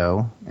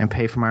Tokyo and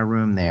pay for my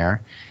room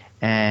there,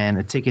 and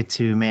a ticket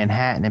to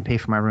Manhattan and pay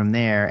for my room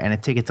there, and a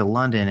ticket to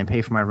London and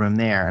pay for my room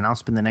there. And I'll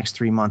spend the next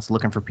 3 months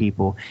looking for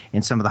people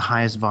in some of the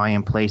highest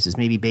volume places,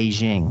 maybe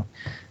Beijing.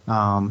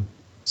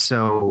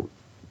 So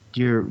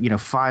you're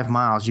 5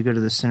 miles, you go to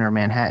the center of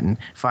Manhattan,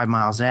 5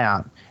 miles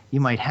out, you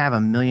might have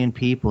 1 million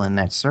people in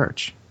that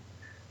search.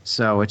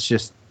 So it's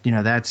just,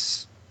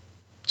 that's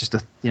just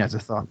it's a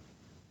thought.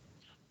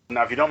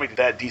 Now, if you don't make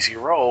that DC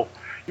roll,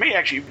 you may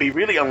actually be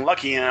really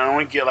unlucky and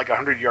only get like a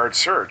 100-yard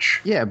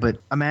search. Yeah, but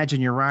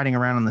imagine you're riding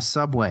around on the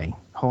subway,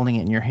 holding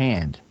it in your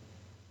hand,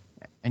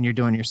 and you're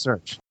doing your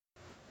search.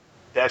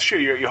 That's true.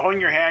 You're holding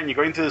your hand, you're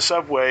going through the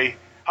subway,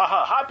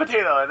 hot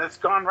potato, and it's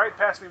gone right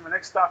past me. My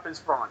next stop is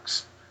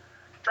Bronx.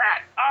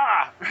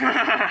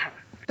 Drat!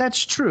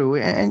 That's true,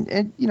 and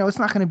it's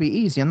not going to be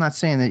easy. I'm not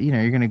saying that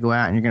you're going to go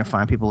out and you're going to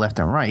find people left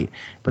and right,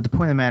 but the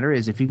point of the matter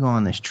is, if you go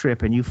on this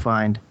trip and you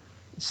find,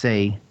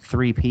 say,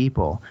 3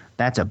 people,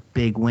 that's a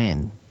big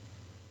win.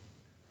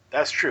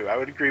 That's true. I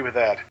would agree with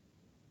that.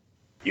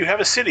 You have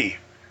a city.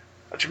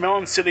 A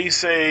Termelin city,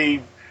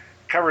 say,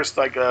 covers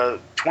like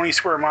 20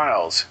 square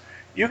miles.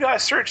 You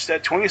guys search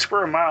that 20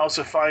 square miles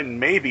to find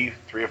maybe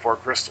 3 or 4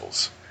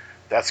 crystals.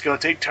 That's going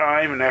to take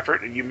time and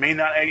effort, and you may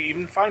not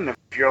even find them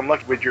if you're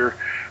unlucky with your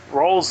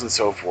rolls and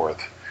so forth.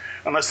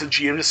 Unless the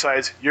GM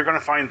decides you're going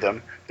to find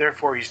them,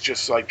 therefore he's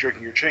just like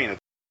jerking your chain.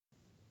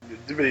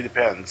 It really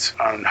depends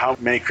on how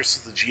many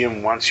crystals the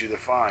GM wants you to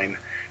find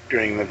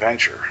during the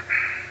adventure.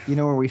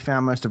 Where we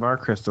found most of our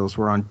crystals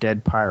were on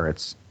dead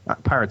pirates.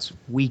 pirates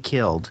we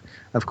killed.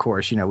 Of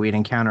course, we'd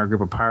encounter a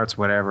group of pirates,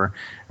 whatever.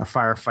 A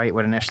firefight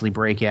would initially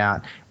break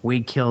out.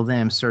 We'd kill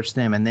them, search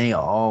them, and they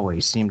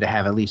always seem to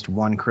have at least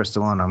one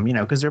crystal on them,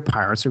 because they're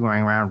pirates. They're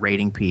going around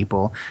raiding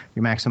people.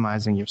 You're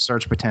maximizing your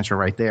search potential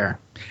right there.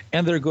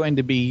 And they're going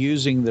to be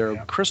using their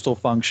crystal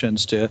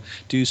functions to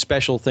do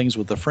special things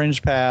with the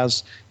fringe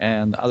paths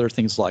and other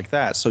things like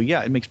that. So,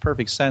 yeah, it makes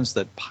perfect sense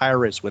that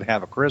pirates would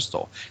have a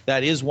crystal.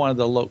 That is one of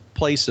the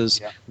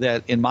places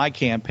that in my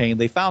campaign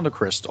they found a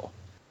crystal.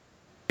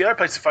 The other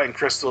place to find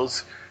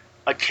crystals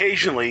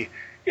occasionally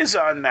is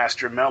on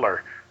Master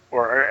Meller,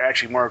 or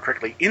actually more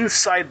correctly,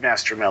 inside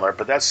Master Meller,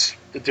 but that's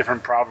a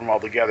different problem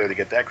altogether to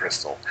get that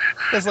crystal.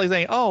 That's like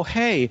saying, oh,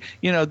 hey,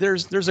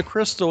 there's a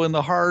crystal in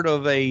the heart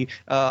of a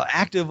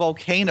active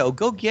volcano.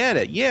 Go get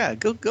it. Yeah,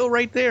 go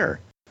right there.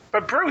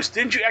 But Bruce,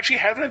 didn't you actually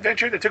have an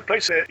adventure that took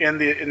place in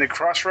the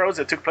crossroads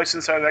that took place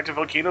inside an active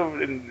volcano,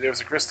 and there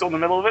was a crystal in the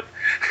middle of it?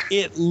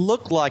 It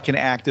looked like an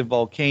active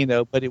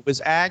volcano, but it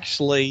was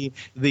actually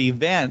the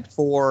vent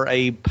for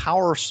a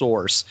power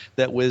source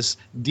that was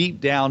deep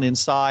down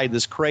inside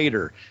this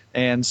crater.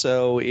 And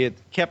so it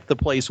kept the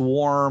place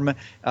warm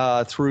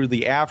through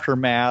the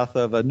aftermath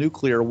of a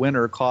nuclear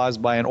winter caused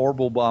by an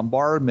orbital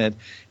bombardment,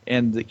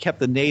 and it kept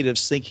the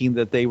natives thinking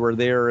that they were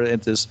there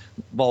at this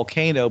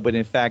volcano, but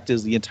in fact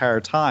is the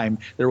entire time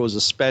there was a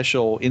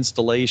special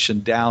installation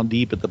down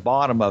deep at the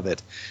bottom of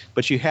it.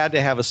 But you had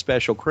to have a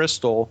special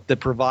crystal that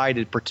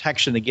provided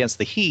protection against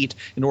the heat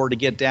in order to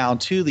get down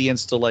to the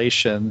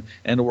installation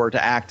in order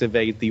to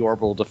activate the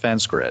orbital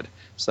defense grid.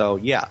 So,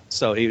 yeah,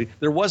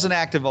 there was an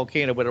active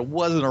volcano, but it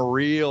wasn't a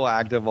real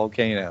active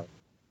volcano.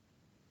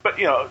 But,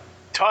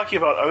 talking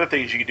about other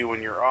things you can do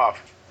when you're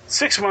off,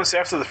 6 months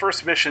after the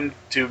first mission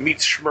to meet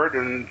Schmert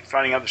and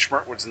finding out that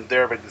Schmert wasn't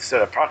there, but instead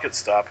of Pocket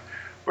Stop,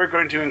 we're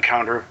going to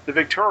encounter the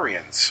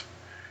Victorians.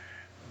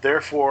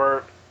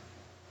 Therefore,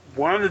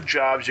 one of the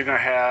jobs you're going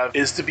to have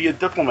is to be a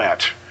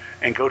diplomat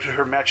and go to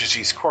Her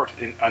Majesty's court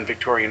on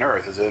Victorian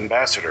Earth as an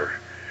ambassador.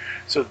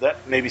 So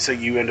that may be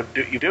something you end up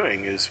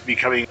doing, is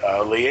becoming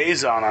a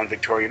liaison on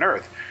Victorian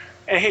Earth.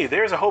 And hey,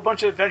 there's a whole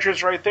bunch of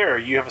adventures right there.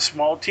 You have a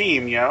small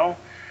team, You're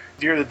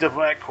the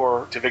diplomat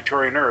corps to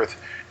Victorian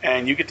Earth,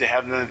 and you get to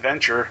have an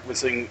adventure when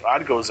something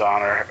odd goes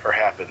on or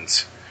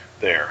happens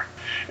there.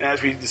 And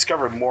as we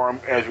discover more,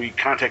 as we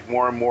contact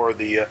more and more of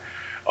the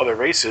other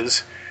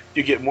races,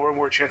 you get more and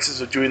more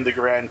chances of doing the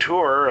grand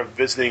tour, of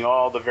visiting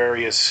all the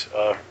various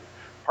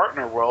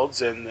partner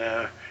worlds and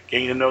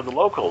getting to know the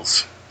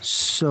locals.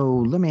 So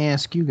let me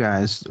ask you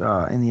guys,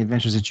 in the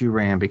adventures that you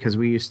ran, because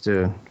we used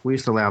to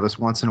allow this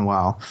once in a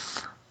while.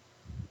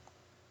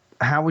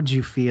 How would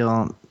you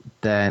feel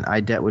that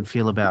IDET would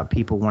feel about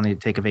people wanting to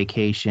take a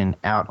vacation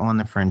out on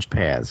the fringe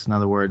paths? In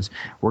other words,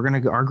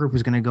 our group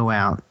is gonna go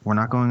out. We're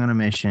not going on a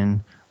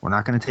mission. We're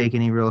not going to take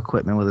any real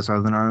equipment with us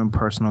other than our own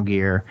personal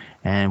gear,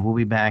 and we'll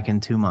be back in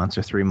 2 months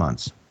or 3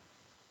 months.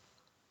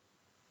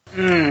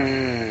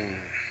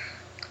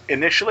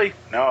 Initially,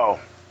 no.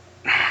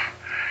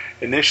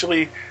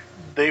 Initially,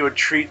 they would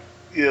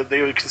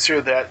they would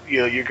consider that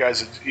you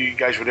guys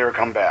would never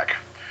come back.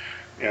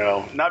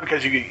 Not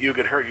because you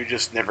get hurt, you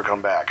just never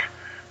come back.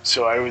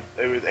 So I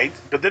would hate,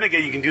 but then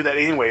again, you can do that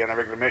anyway on a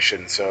regular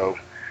mission. So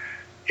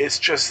it's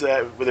just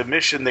that with a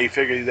mission, they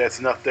figure that's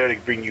enough there to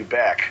bring you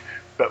back.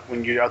 But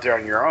when you're out there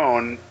on your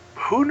own,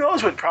 who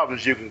knows what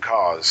problems you can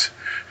cause?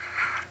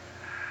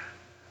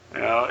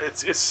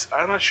 It's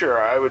I'm not sure.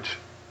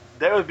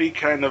 That would be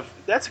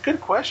that's a good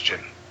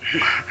question.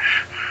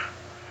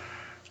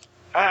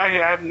 I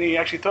haven't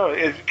actually thought of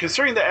it.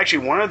 Considering that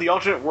actually one of the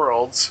alternate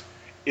worlds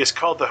is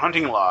called the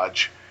Hunting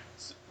Lodge,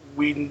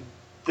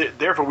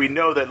 therefore we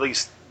know that at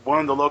least one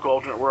of the local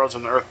alternate worlds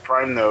on the Earth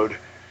Prime node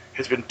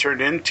has been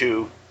turned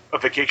into a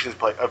vacation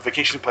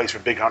place for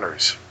big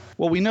hunters.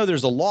 Well, we know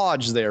there's a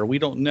lodge there. We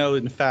don't know,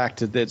 in fact,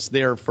 that it's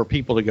there for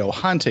people to go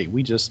hunting.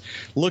 We just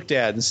looked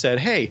at it and said,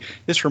 hey,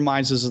 this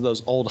reminds us of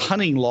those old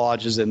hunting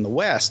lodges in the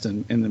West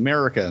and in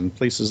America and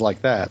places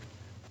like that.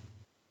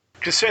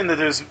 Just saying that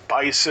there's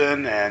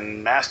bison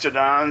and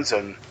mastodons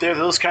and there are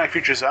those kind of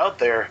creatures out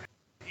there.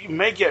 You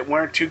may get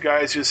one or two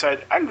guys who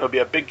decide, I'm going to be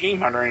a big game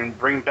hunter and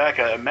bring back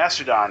a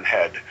mastodon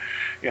head,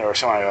 or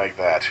something like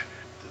that.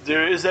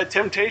 There is that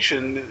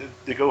temptation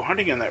to go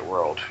hunting in that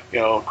world.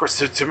 Of course,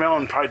 the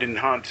Tamerlan probably didn't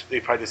hunt. They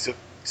probably just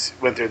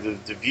went there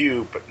to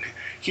view. But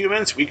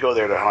humans, we go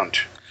there to hunt.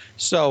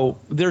 So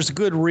there's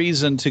good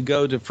reason to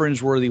go to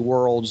fringe-worthy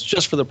worlds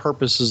just for the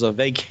purposes of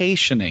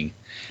vacationing.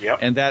 Yep.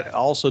 And that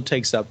also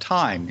takes up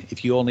time.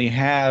 If you only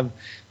have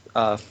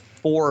 4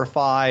 or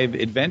 5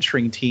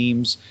 adventuring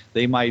teams,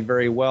 they might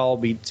very well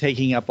be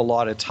taking up a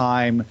lot of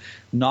time,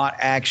 not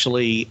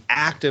actually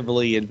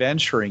actively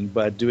adventuring,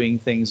 but doing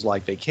things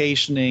like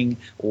vacationing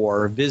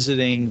or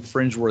visiting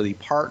fringe-worthy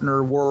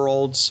partner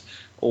worlds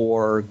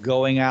or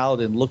going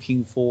out and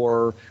looking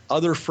for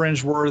other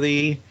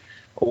fringe-worthy,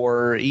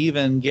 or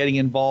even getting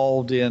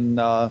involved in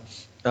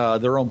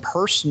their own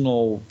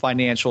personal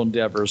financial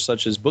endeavors,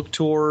 such as book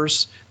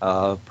tours,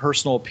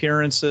 personal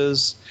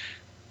appearances.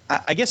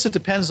 I guess it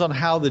depends on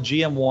how the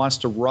GM wants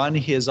to run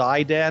his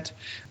IDET.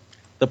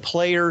 the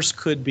players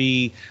could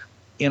be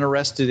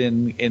interested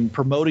in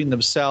promoting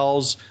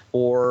themselves,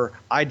 or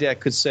IDEC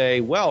could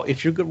say, well,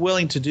 if you're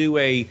willing to do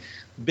a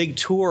big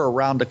tour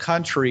around the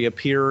country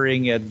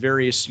appearing at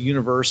various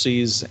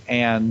universities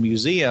and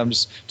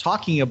museums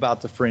talking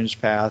about the Fringe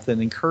Path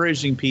and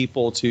encouraging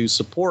people to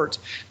support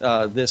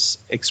this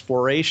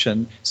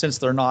exploration, since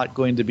they're not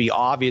going to be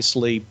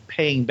obviously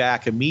paying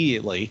back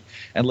immediately,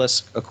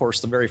 unless, of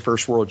course, the very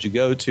first world you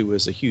go to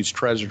is a huge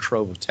treasure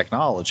trove of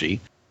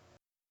technology,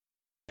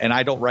 and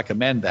I don't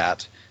recommend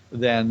that,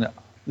 then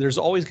there's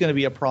always going to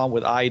be a problem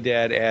with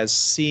IDED as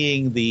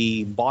seeing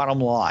the bottom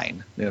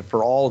line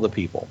for all the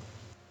people.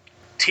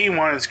 Team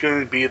One is going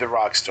to be the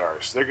rock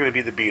stars. They're going to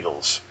be the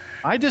Beatles.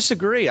 I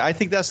disagree. I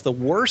think that's the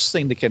worst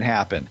thing that can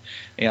happen.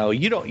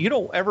 You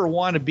don't ever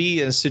want to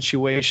be in a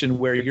situation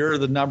where you're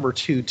the number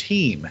 2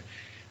 team.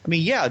 I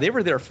mean, yeah, they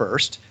were there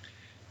first.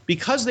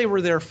 Because they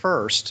were there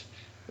first,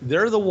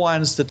 they're the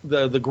ones that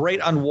the great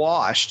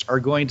unwashed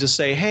are going to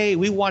say, hey,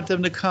 we want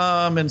them to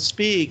come and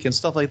speak and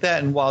stuff like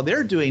that. And while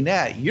they're doing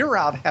that, you're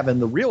out having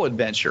the real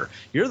adventure.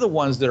 You're the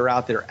ones that are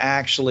out there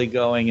actually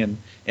going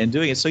and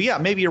doing it. So, yeah,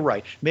 maybe you're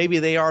right. Maybe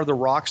they are the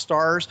rock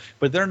stars,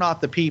 but they're not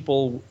the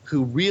people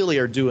who really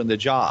are doing the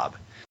job.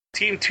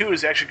 Team 2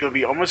 is actually going to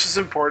be almost as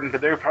important,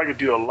 but they're probably going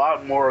to do a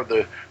lot more of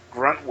the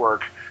grunt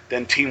work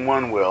than Team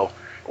 1 will.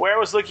 The way I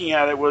was looking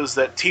at it was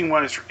that Team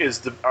 1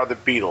 are the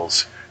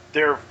Beatles.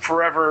 They're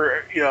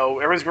forever,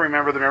 everyone's going to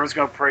remember them, everyone's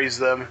going to praise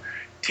them.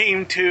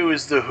 Team 2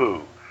 is the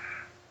Who.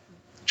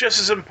 Just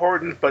as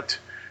important, but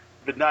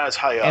not as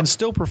high up. And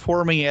still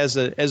performing as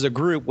a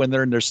group when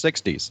they're in their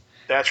 60s.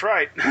 That's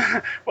right.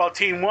 Well,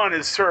 Team 1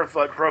 is sort of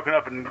like broken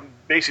up and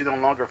basically no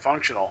longer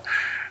functional,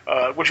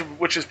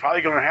 which is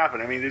probably going to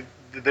happen. I mean,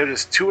 they're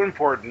just too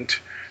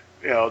important.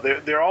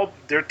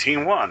 They're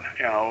Team 1.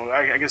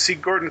 I can see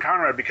Gordon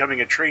Conrad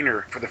becoming a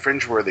trainer for the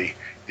Fringeworthy,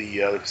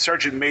 the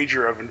sergeant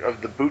major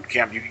of the boot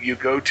camp you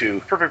go to.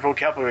 Perfect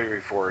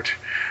vocabulary for it.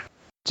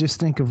 Just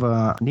think of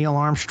Neil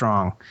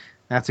Armstrong.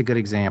 That's a good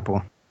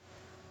example.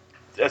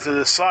 As an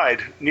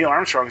aside, Neil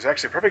Armstrong is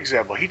actually a perfect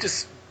example. He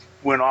just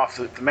went off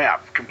the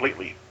map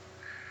completely.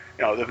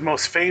 The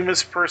most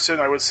famous person,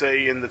 I would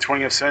say, in the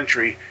 20th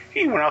century,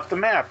 he went off the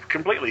map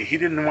completely. He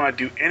didn't want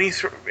to do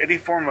any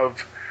form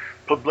of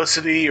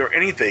publicity or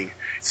anything.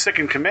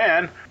 Second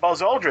command,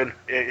 Buzz Aldrin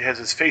has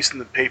his face in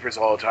the papers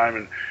all the time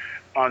and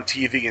on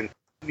TV, and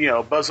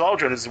Buzz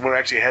Aldrin is the one who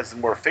actually has the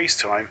more face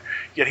time,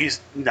 yet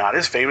he's not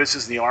as famous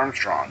as Neil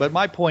Armstrong. But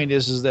my point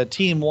is that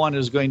Team 1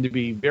 is going to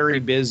be very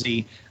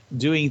busy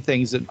doing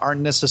things that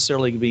aren't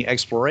necessarily going to be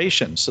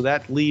exploration. So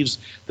that leaves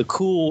the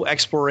cool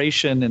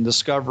exploration and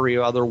discovery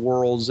of other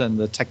worlds and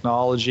the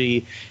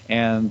technology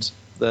and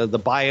the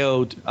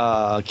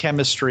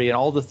biochemistry and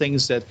all the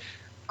things that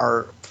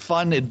are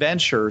fun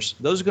adventures.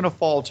 Those are going to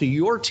fall to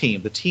your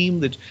team, the team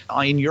that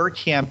in your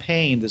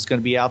campaign that's going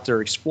to be out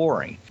there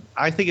exploring.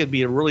 I think it'd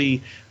be a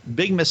really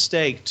big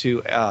mistake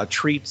to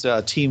treat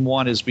Team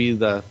 1 as be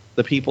the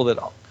people that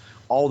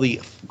all the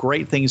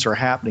great things are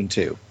happening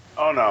to.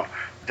 Oh, no.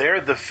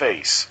 They're the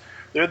face.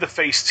 They're the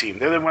face team.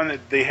 They're the one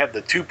that they have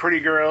the 2 pretty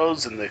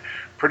girls and the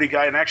pretty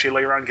guy, and actually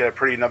later on get a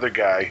pretty another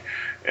guy.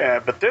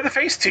 But they're the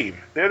face team.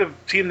 They're the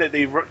team that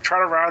they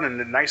trot around in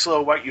the nice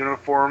little white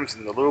uniforms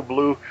and the little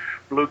blue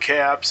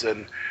caps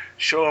and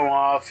show them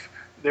off.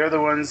 They're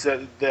the ones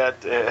that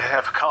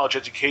have college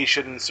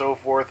education and so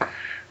forth.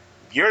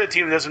 You're the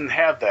team that doesn't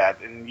have that,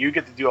 and you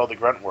get to do all the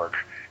grunt work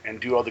and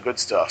do all the good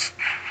stuff.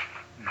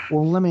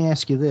 Well, let me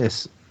ask you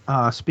this.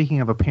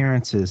 Speaking of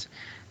appearances,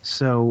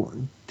 so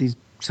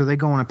they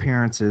go on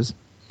appearances.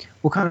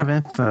 What kind of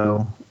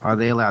info are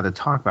they allowed to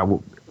talk about?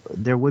 Well,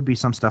 there would be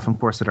some stuff, of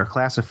course, that are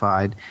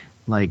classified.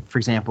 Like, for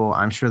example,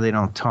 I'm sure they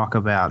don't talk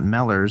about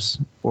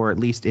Mellors, or at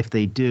least if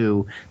they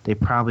do, they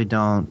probably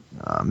don't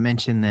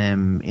mention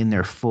them in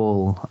their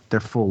full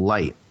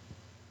light.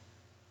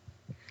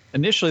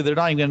 Initially, they're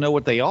not even going to know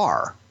what they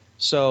are.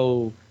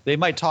 So they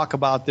might talk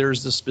about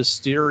there's this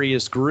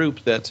mysterious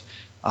group that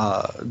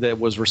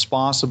was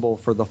responsible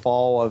for the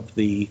fall of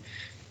the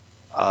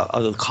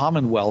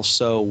Commonwealth.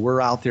 So we're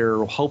out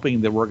there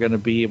hoping that we're going to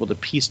be able to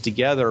piece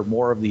together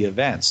more of the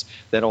events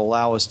that will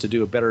allow us to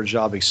do a better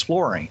job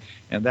exploring.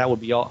 And that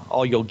would be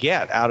all you'll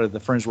get out of the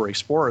Fringeworthy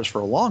Explorers for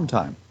a long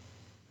time.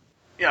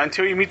 Yeah,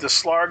 until you meet the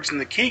Slargs and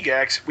the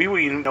Keegax, we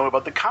wouldn't even know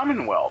about the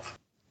Commonwealth.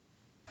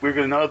 We're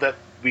going to know that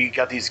we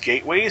got these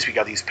gateways, we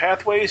got these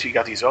pathways, we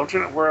got these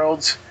alternate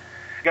worlds,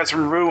 we got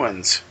some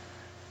ruins.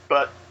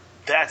 But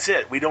that's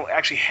it. We don't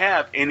actually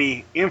have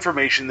any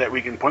information that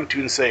we can point to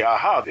and say,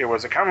 aha, there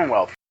was a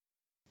Commonwealth.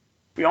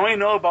 We only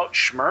know about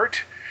Schmert,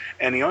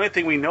 and the only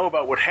thing we know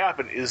about what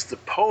happened is the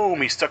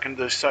poem he stuck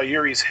into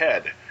Sayuri's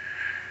head.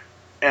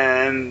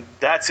 And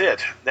that's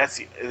it. That's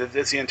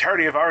the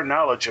entirety of our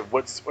knowledge of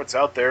what's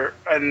out there.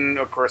 And,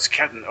 of course,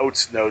 Captain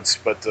Oates notes,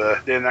 but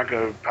they're not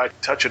going to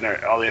touch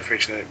on all the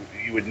information that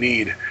you would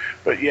need.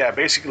 But, yeah,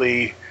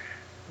 basically,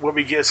 what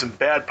we get is some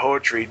bad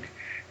poetry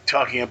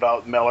talking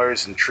about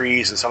Mellors and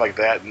trees and stuff like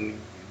that, and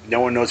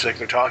no one knows what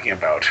they're talking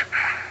about.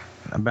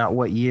 about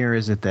what year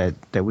is it that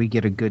we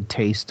get a good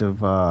taste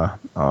of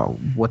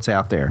what's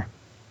out there?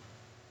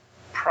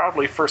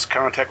 Probably first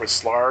contact with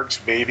Slargs,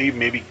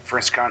 maybe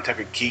first contact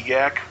with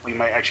Kigak. We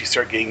might actually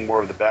start getting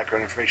more of the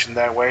background information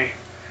that way.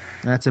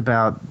 That's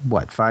about,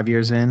 what, 5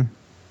 years in?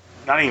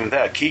 Not even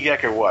that.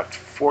 Kigak are what,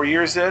 4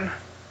 years in?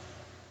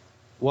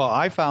 Well,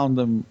 I found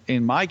them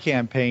in my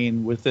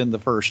campaign within the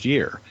first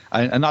year.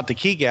 Not the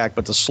Kigak,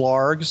 but the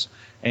Slargs,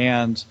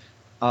 and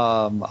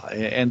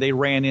they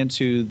ran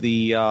into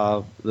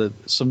the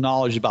some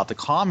knowledge about the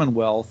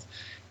Commonwealth.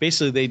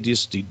 Basically, they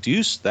just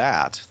deduced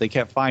that. They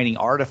kept finding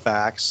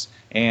artifacts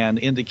and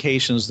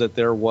indications that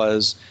there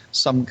was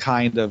some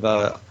kind of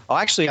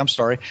I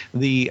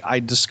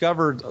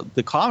discovered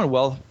the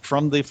Commonwealth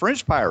from the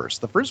Fringe Pirates.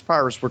 The Fringe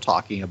Pirates were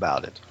talking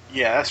about it.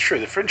 Yeah, that's true.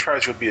 The Fringe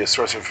Pirates would be a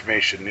source of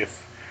information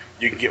if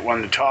you can get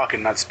one to talk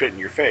and not spit in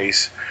your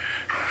face.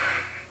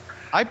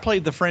 I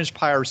played the Fringe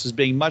Pirates as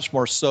being much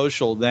more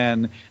social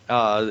than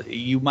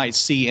you might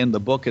see in the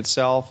book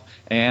itself,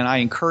 and I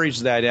encourage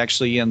that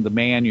actually in the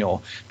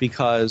manual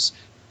because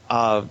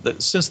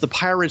since the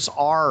pirates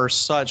are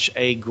such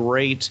a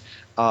great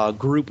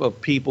group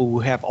of people who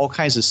have all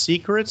kinds of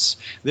secrets,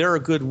 they're a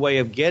good way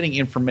of getting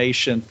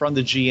information from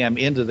the GM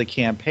into the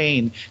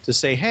campaign to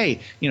say, hey,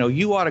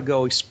 you ought to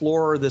go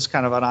explore this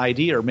kind of an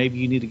idea, or maybe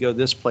you need to go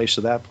this place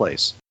or that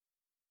place.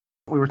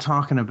 We were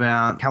talking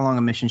about how long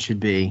a mission should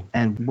be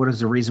and what is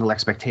the reasonable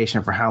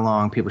expectation for how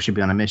long people should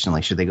be on a mission.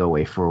 Like, should they go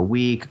away for a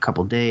week, a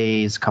couple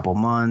days, a couple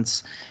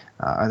months?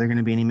 Are there going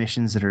to be any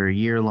missions that are a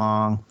year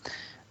long?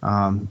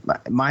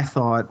 My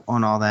thought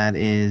on all that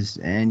is,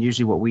 and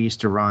usually what we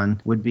used to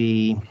run would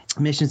be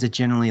missions that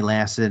generally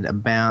lasted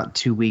about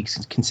 2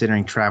 weeks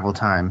considering travel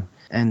time.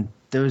 And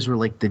those were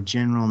like the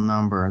general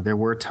number. There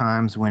were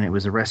times when it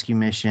was a rescue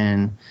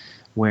mission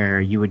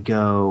where you would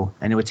go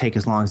and it would take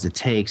as long as it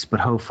takes, but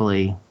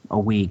hopefully a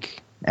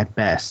week at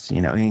best,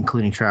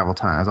 including travel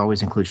time. It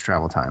always includes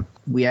travel time.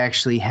 We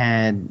actually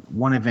had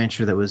one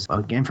adventure that was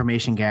an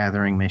information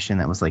gathering mission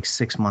that was like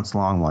 6 months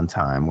long one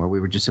time, where we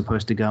were just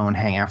supposed to go and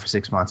hang out for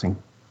 6 months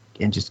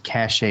and just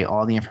cache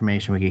all the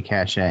information we could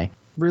cache.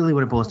 Really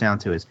what it boils down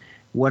to is,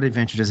 what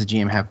adventure does a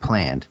GM have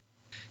planned?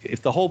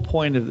 If the whole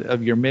point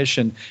of your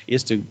mission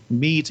is to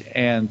meet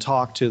and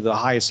talk to the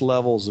highest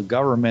levels of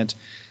government,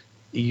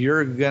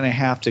 you're going to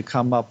have to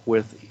come up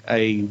with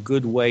a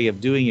good way of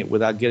doing it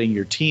without getting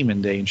your team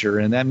in danger,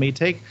 and that may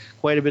take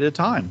quite a bit of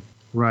time.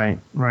 Right.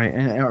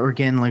 And or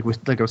again, like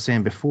I was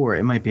saying before,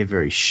 it might be a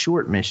very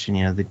short mission.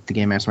 The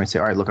game master might say,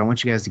 all right, look, I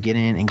want you guys to get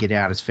in and get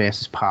out as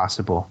fast as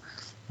possible.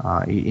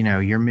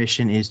 Your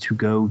mission is to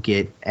go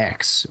get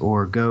X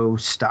or go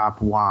stop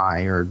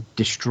Y or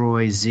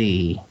destroy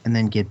Z and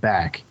then get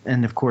back.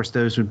 And of course,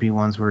 those would be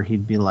ones where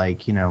he'd be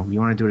like, you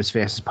want to do it as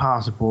fast as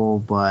possible,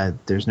 but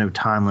there's no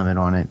time limit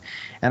on it.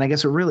 And I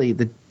guess what really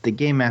the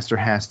game master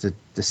has to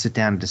sit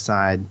down and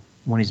decide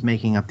when he's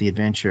making up the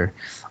adventure,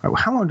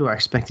 how long do I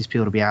expect these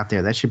people to be out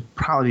there? That should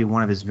probably be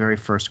one of his very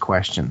first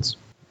questions.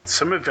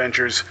 Some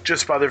adventures,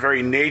 just by their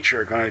very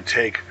nature, are going to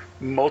take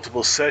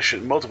multiple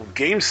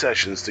game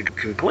sessions to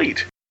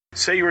complete.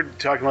 Say you were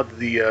talking about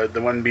the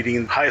one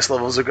meeting highest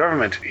levels of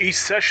government. Each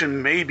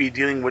session may be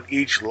dealing with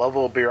each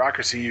level of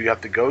bureaucracy you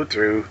have to go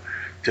through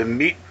to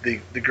meet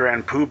the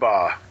Grand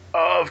Poobah.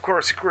 Of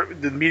course,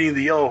 the meeting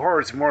the Yellow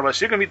Hordes, more or less,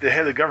 you're going to meet the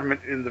head of the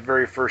government in the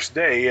very first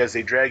day as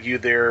they drag you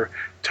there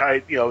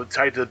tied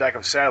to the back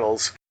of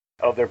saddles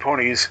of their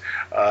ponies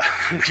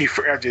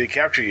after they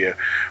capture you.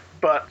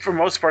 But for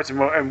most parts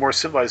and more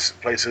civilized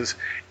places,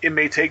 it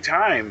may take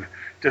time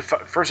to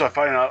first off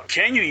find out,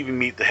 can you even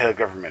meet the head of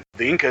government?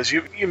 The Incas,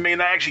 you may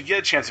not actually get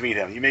a chance to meet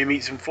him. You may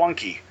meet some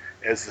flunky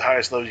as the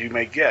highest levels you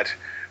may get.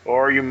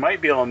 Or you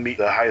might be able to meet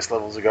the highest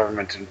levels of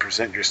government and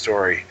present your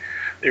story.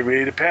 It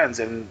really depends.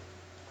 And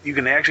you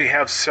can actually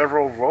have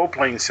several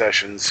role-playing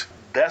sessions.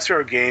 That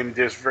sort of game,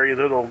 there's very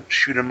little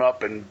shoot 'em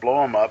up and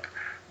blow 'em up.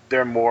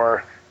 They're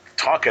more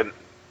talking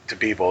to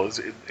people.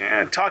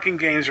 Talking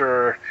games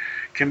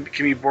can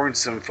be boring to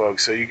some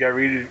folks. So you got to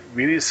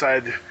really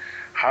decide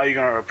how you're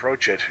going to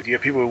approach it. If you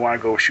have people who want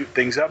to go shoot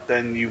things up,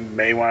 then you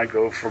may want to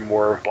go for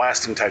more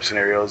blasting type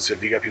scenarios.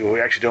 If you got people who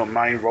actually don't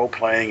mind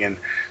role-playing and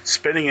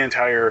spending an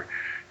entire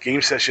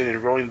game session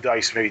and rolling the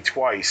dice maybe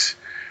twice,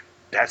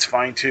 that's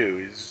fine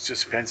too. It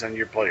just depends on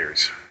your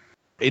players.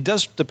 It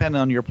does depend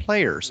on your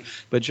players.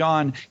 But,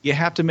 John, you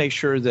have to make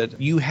sure that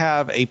you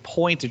have a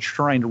point that you're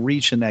trying to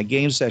reach in that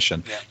game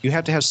session. Yeah. You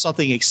have to have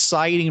something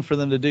exciting for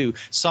them to do,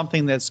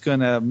 something that's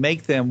going to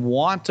make them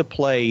want to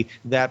play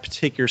that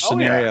particular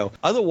scenario. Yeah.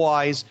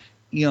 Otherwise,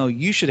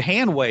 you should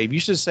hand wave. You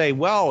should say,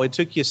 well, it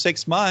took you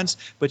 6 months,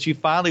 but you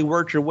finally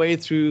worked your way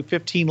through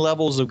 15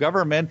 levels of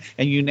government,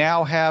 and you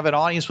now have an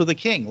audience with the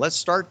king. Let's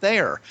start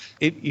there.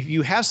 If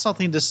you have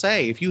something to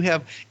say, if you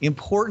have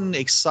important,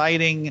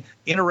 exciting,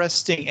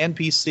 interesting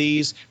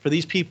NPCs for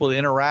these people to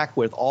interact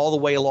with all the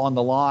way along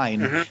the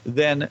line,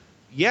 then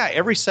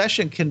every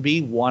session can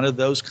be one of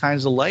those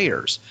kinds of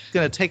layers. It's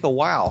going to take a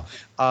while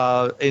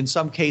in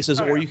some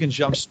cases, or you can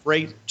jump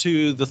straight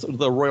to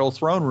the royal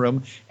throne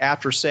room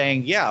after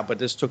saying, but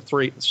this took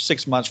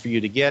 6 months for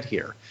you to get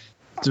here.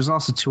 There's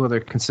also two other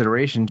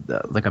considerations,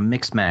 like a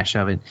mix mash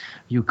of it.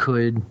 You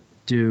could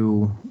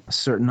do a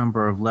certain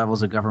number of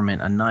levels of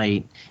government a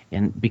night,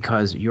 and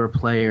because your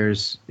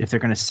players, if they're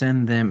going to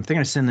send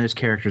those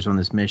characters on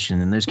this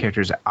mission, and those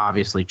characters are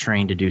obviously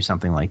trained to do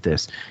something like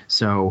this,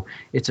 so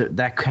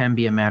that can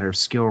be a matter of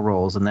skill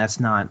rolls, and that's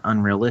not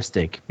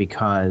unrealistic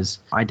because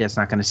IDET's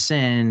not going to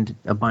send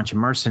a bunch of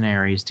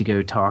mercenaries to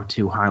go talk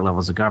to high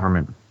levels of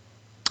government.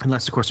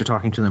 Unless, of course, they're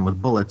talking to them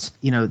with bullets,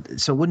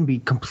 so it wouldn't be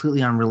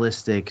completely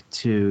unrealistic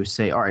to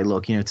say, all right,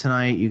 look,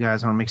 tonight you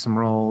guys want to make some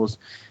rolls,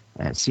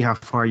 see how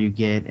far you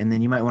get, and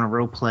then you might want to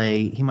role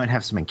play. He might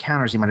have some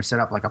encounters. He might have set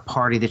up like a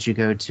party that you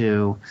go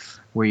to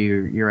where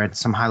you're at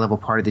some high-level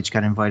party that you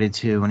got invited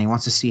to, and he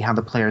wants to see how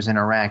the players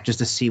interact just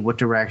to see what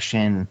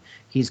direction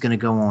he's going to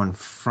go on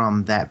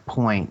from that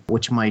point,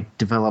 which might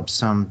develop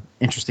some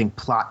interesting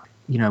plot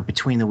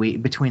between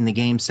the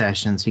game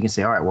sessions. You can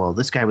say, all right, well,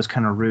 this guy was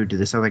kind of rude to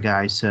this other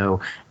guy, so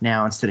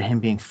now instead of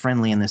him being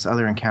friendly in this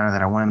other encounter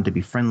that I want him to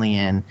be friendly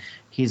in,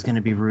 he's going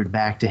to be rude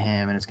back to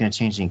him, and it's going to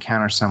change the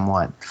encounter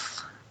somewhat.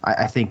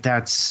 I think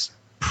that's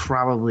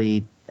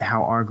probably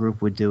how our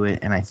group would do it,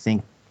 and I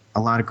think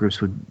a lot of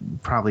groups would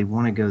probably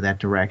want to go that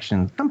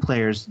direction. Some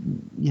players,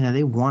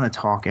 they want to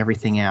talk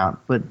everything out,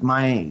 but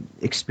my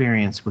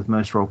experience with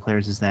most role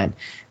players is that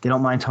they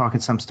don't mind talking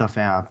some stuff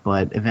out,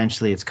 but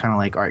eventually it's kind of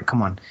like, all right,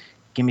 come on,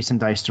 give me some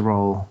dice to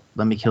roll,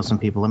 let me kill some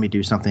people, let me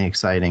do something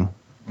exciting.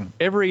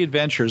 Every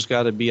adventure's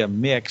got to be a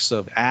mix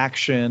of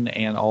action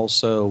and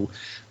also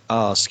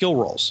skill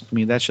rolls. I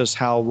mean, that's just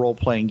how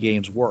role-playing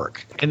games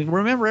work. And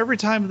remember, every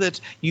time that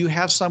you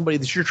have somebody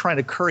that you're trying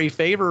to curry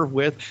favor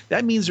with,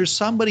 that means there's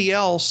somebody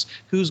else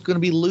who's going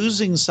to be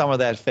losing some of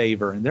that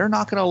favor, and they're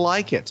not going to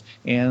like it.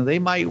 And they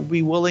might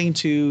be willing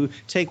to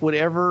take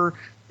whatever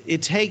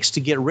it takes to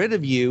get rid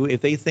of you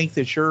if they think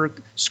that you're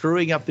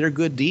screwing up their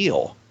good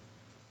deal.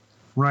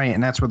 Right,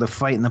 and that's where the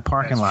fight in the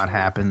parking lot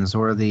happens,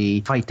 or the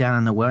fight down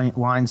in the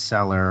wine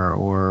cellar,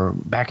 or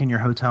back in your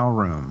hotel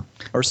room.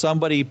 Or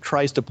somebody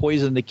tries to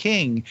poison the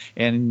king,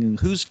 and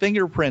whose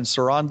fingerprints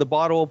are on the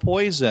bottle of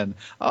poison?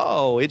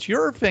 Oh, it's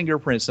your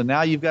fingerprints, and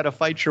now you've got to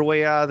fight your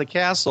way out of the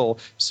castle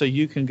so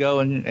you can go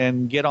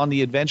and get on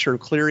the adventure of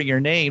clearing your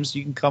names.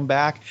 You can come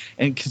back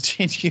and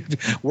continue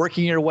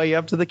working your way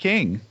up to the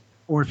king.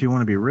 Or if you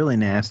want to be really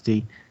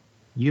nasty,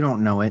 you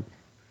don't know it,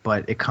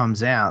 but it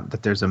comes out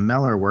that there's a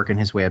Meller working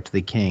his way up to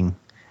the king,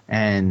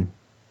 and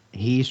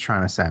he's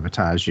trying to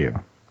sabotage you.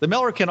 The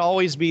Meller can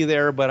always be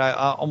there, but I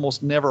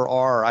almost never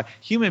are.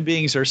 Human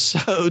beings are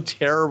so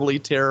terribly,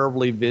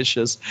 terribly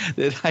vicious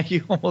that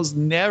you almost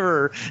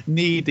never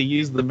need to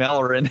use the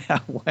Meller in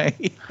that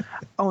way.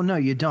 Oh, no,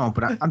 you don't.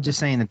 But I'm just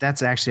saying that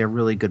that's actually a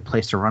really good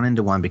place to run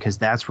into one, because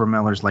that's where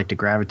Mellers like to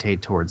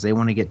gravitate towards. They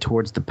want to get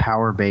towards the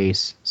power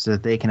base so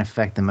that they can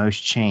affect the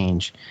most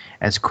change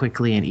as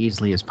quickly and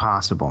easily as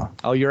possible.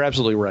 Oh, you're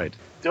absolutely right.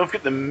 Don't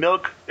forget the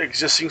milk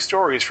existing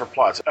stories for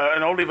plots.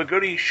 An oldie but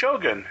goodie,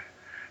 Shogun.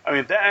 I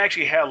mean, that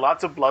actually had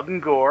lots of blood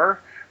and gore,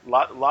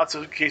 lots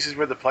of cases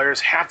where the players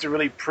have to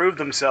really prove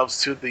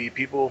themselves to the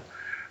people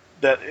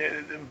that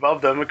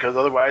above them, because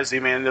otherwise they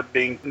may end up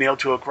being nailed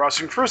to a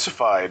cross and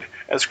crucified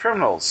as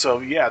criminals. So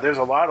yeah, there's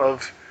a lot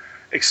of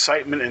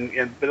excitement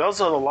but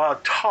also a lot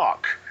of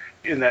talk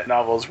in that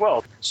novel as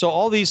well. So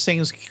all these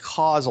things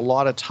cause a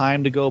lot of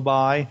time to go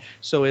by.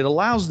 So it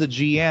allows the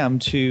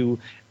GM to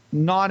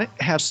not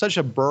have such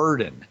a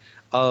burden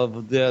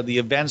of the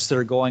events that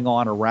are going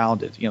on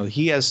around it.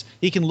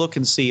 He can look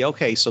and see,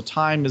 okay, so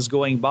time is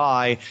going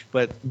by,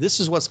 but this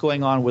is what's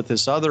going on with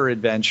this other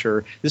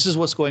adventure. This is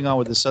what's going on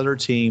with this other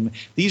team.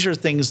 These are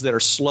things that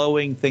are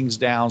slowing things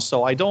down.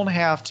 So I don't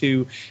have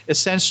to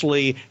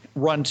essentially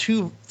run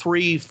 2,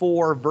 3,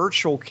 4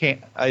 virtual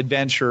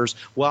adventures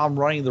while I'm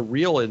running the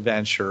real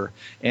adventure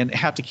and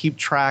have to keep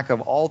track of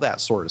all that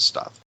sort of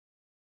stuff.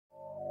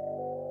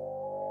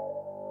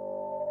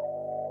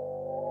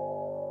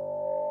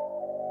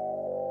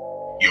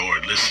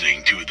 You're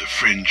listening to the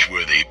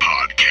Fringeworthy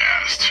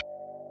Podcast.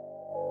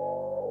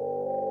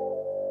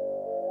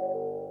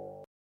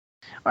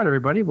 All right,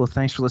 everybody. Well,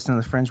 thanks for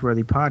listening to the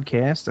Fringeworthy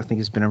Podcast. I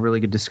think it's been a really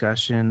good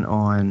discussion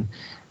on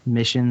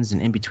missions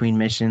and in-between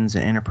missions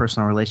and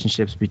interpersonal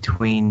relationships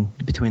between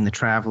the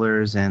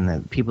travelers and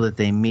the people that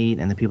they meet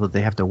and the people that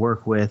they have to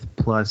work with.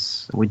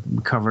 Plus, we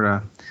covered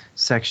a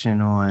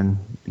section on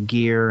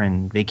gear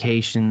and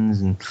vacations,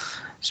 and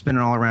it's been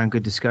an all-around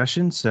good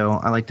discussion. So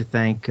I'd like to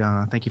thank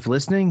you for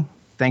listening.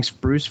 Thanks,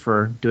 Bruce,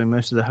 for doing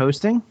most of the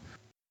hosting.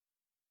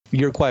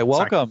 You're quite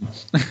welcome.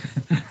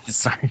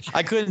 Sorry.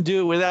 I couldn't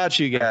do it without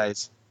you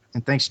guys.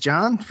 And thanks,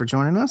 John, for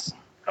joining us.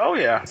 Oh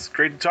yeah, it's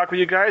great to talk with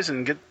you guys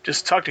and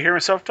just talk to hear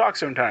myself talk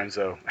sometimes,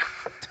 though.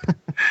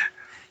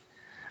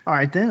 All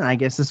right, then. I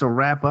guess this will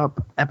wrap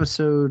up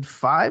episode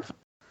 5.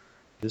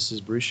 This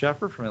is Bruce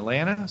Shepard from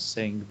Atlanta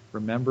saying,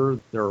 remember,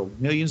 there are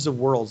millions of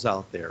worlds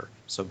out there,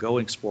 so go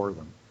explore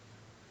them.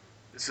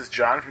 This is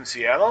John from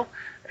Seattle,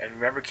 and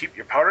remember, keep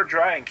your powder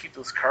dry and keep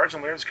those cards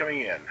and layers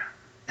coming in.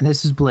 And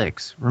this is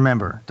Blix.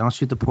 Remember, don't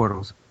shoot the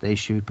portals. They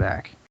shoot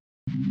back.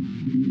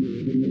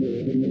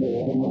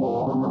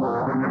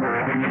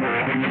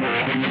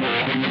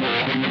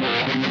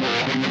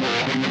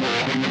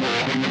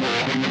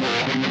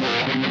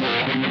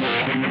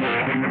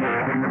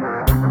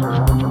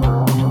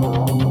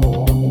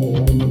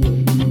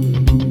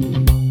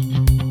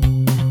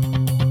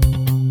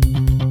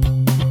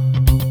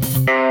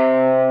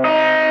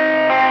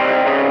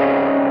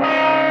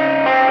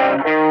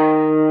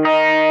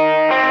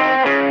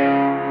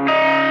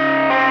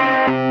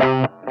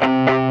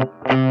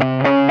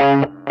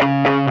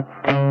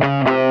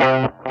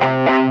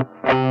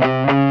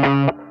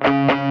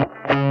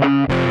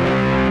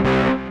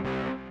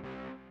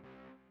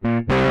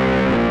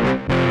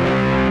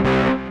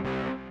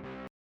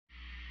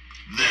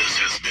 This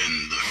has been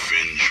the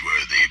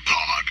Fringeworthy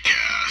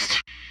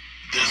Podcast.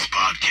 This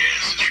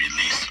podcast is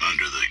released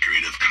under the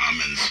Creative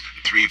Commons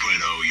 3.0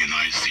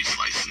 United States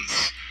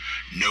license.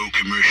 No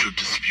commercial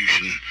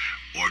distribution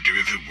or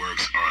derivative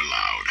works are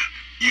allowed.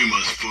 You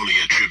must fully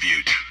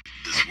attribute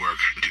this work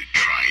to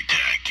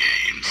TriTac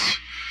Games.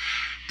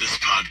 This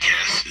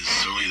podcast is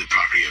solely the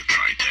property of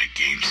TriTac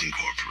Games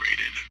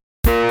Incorporated.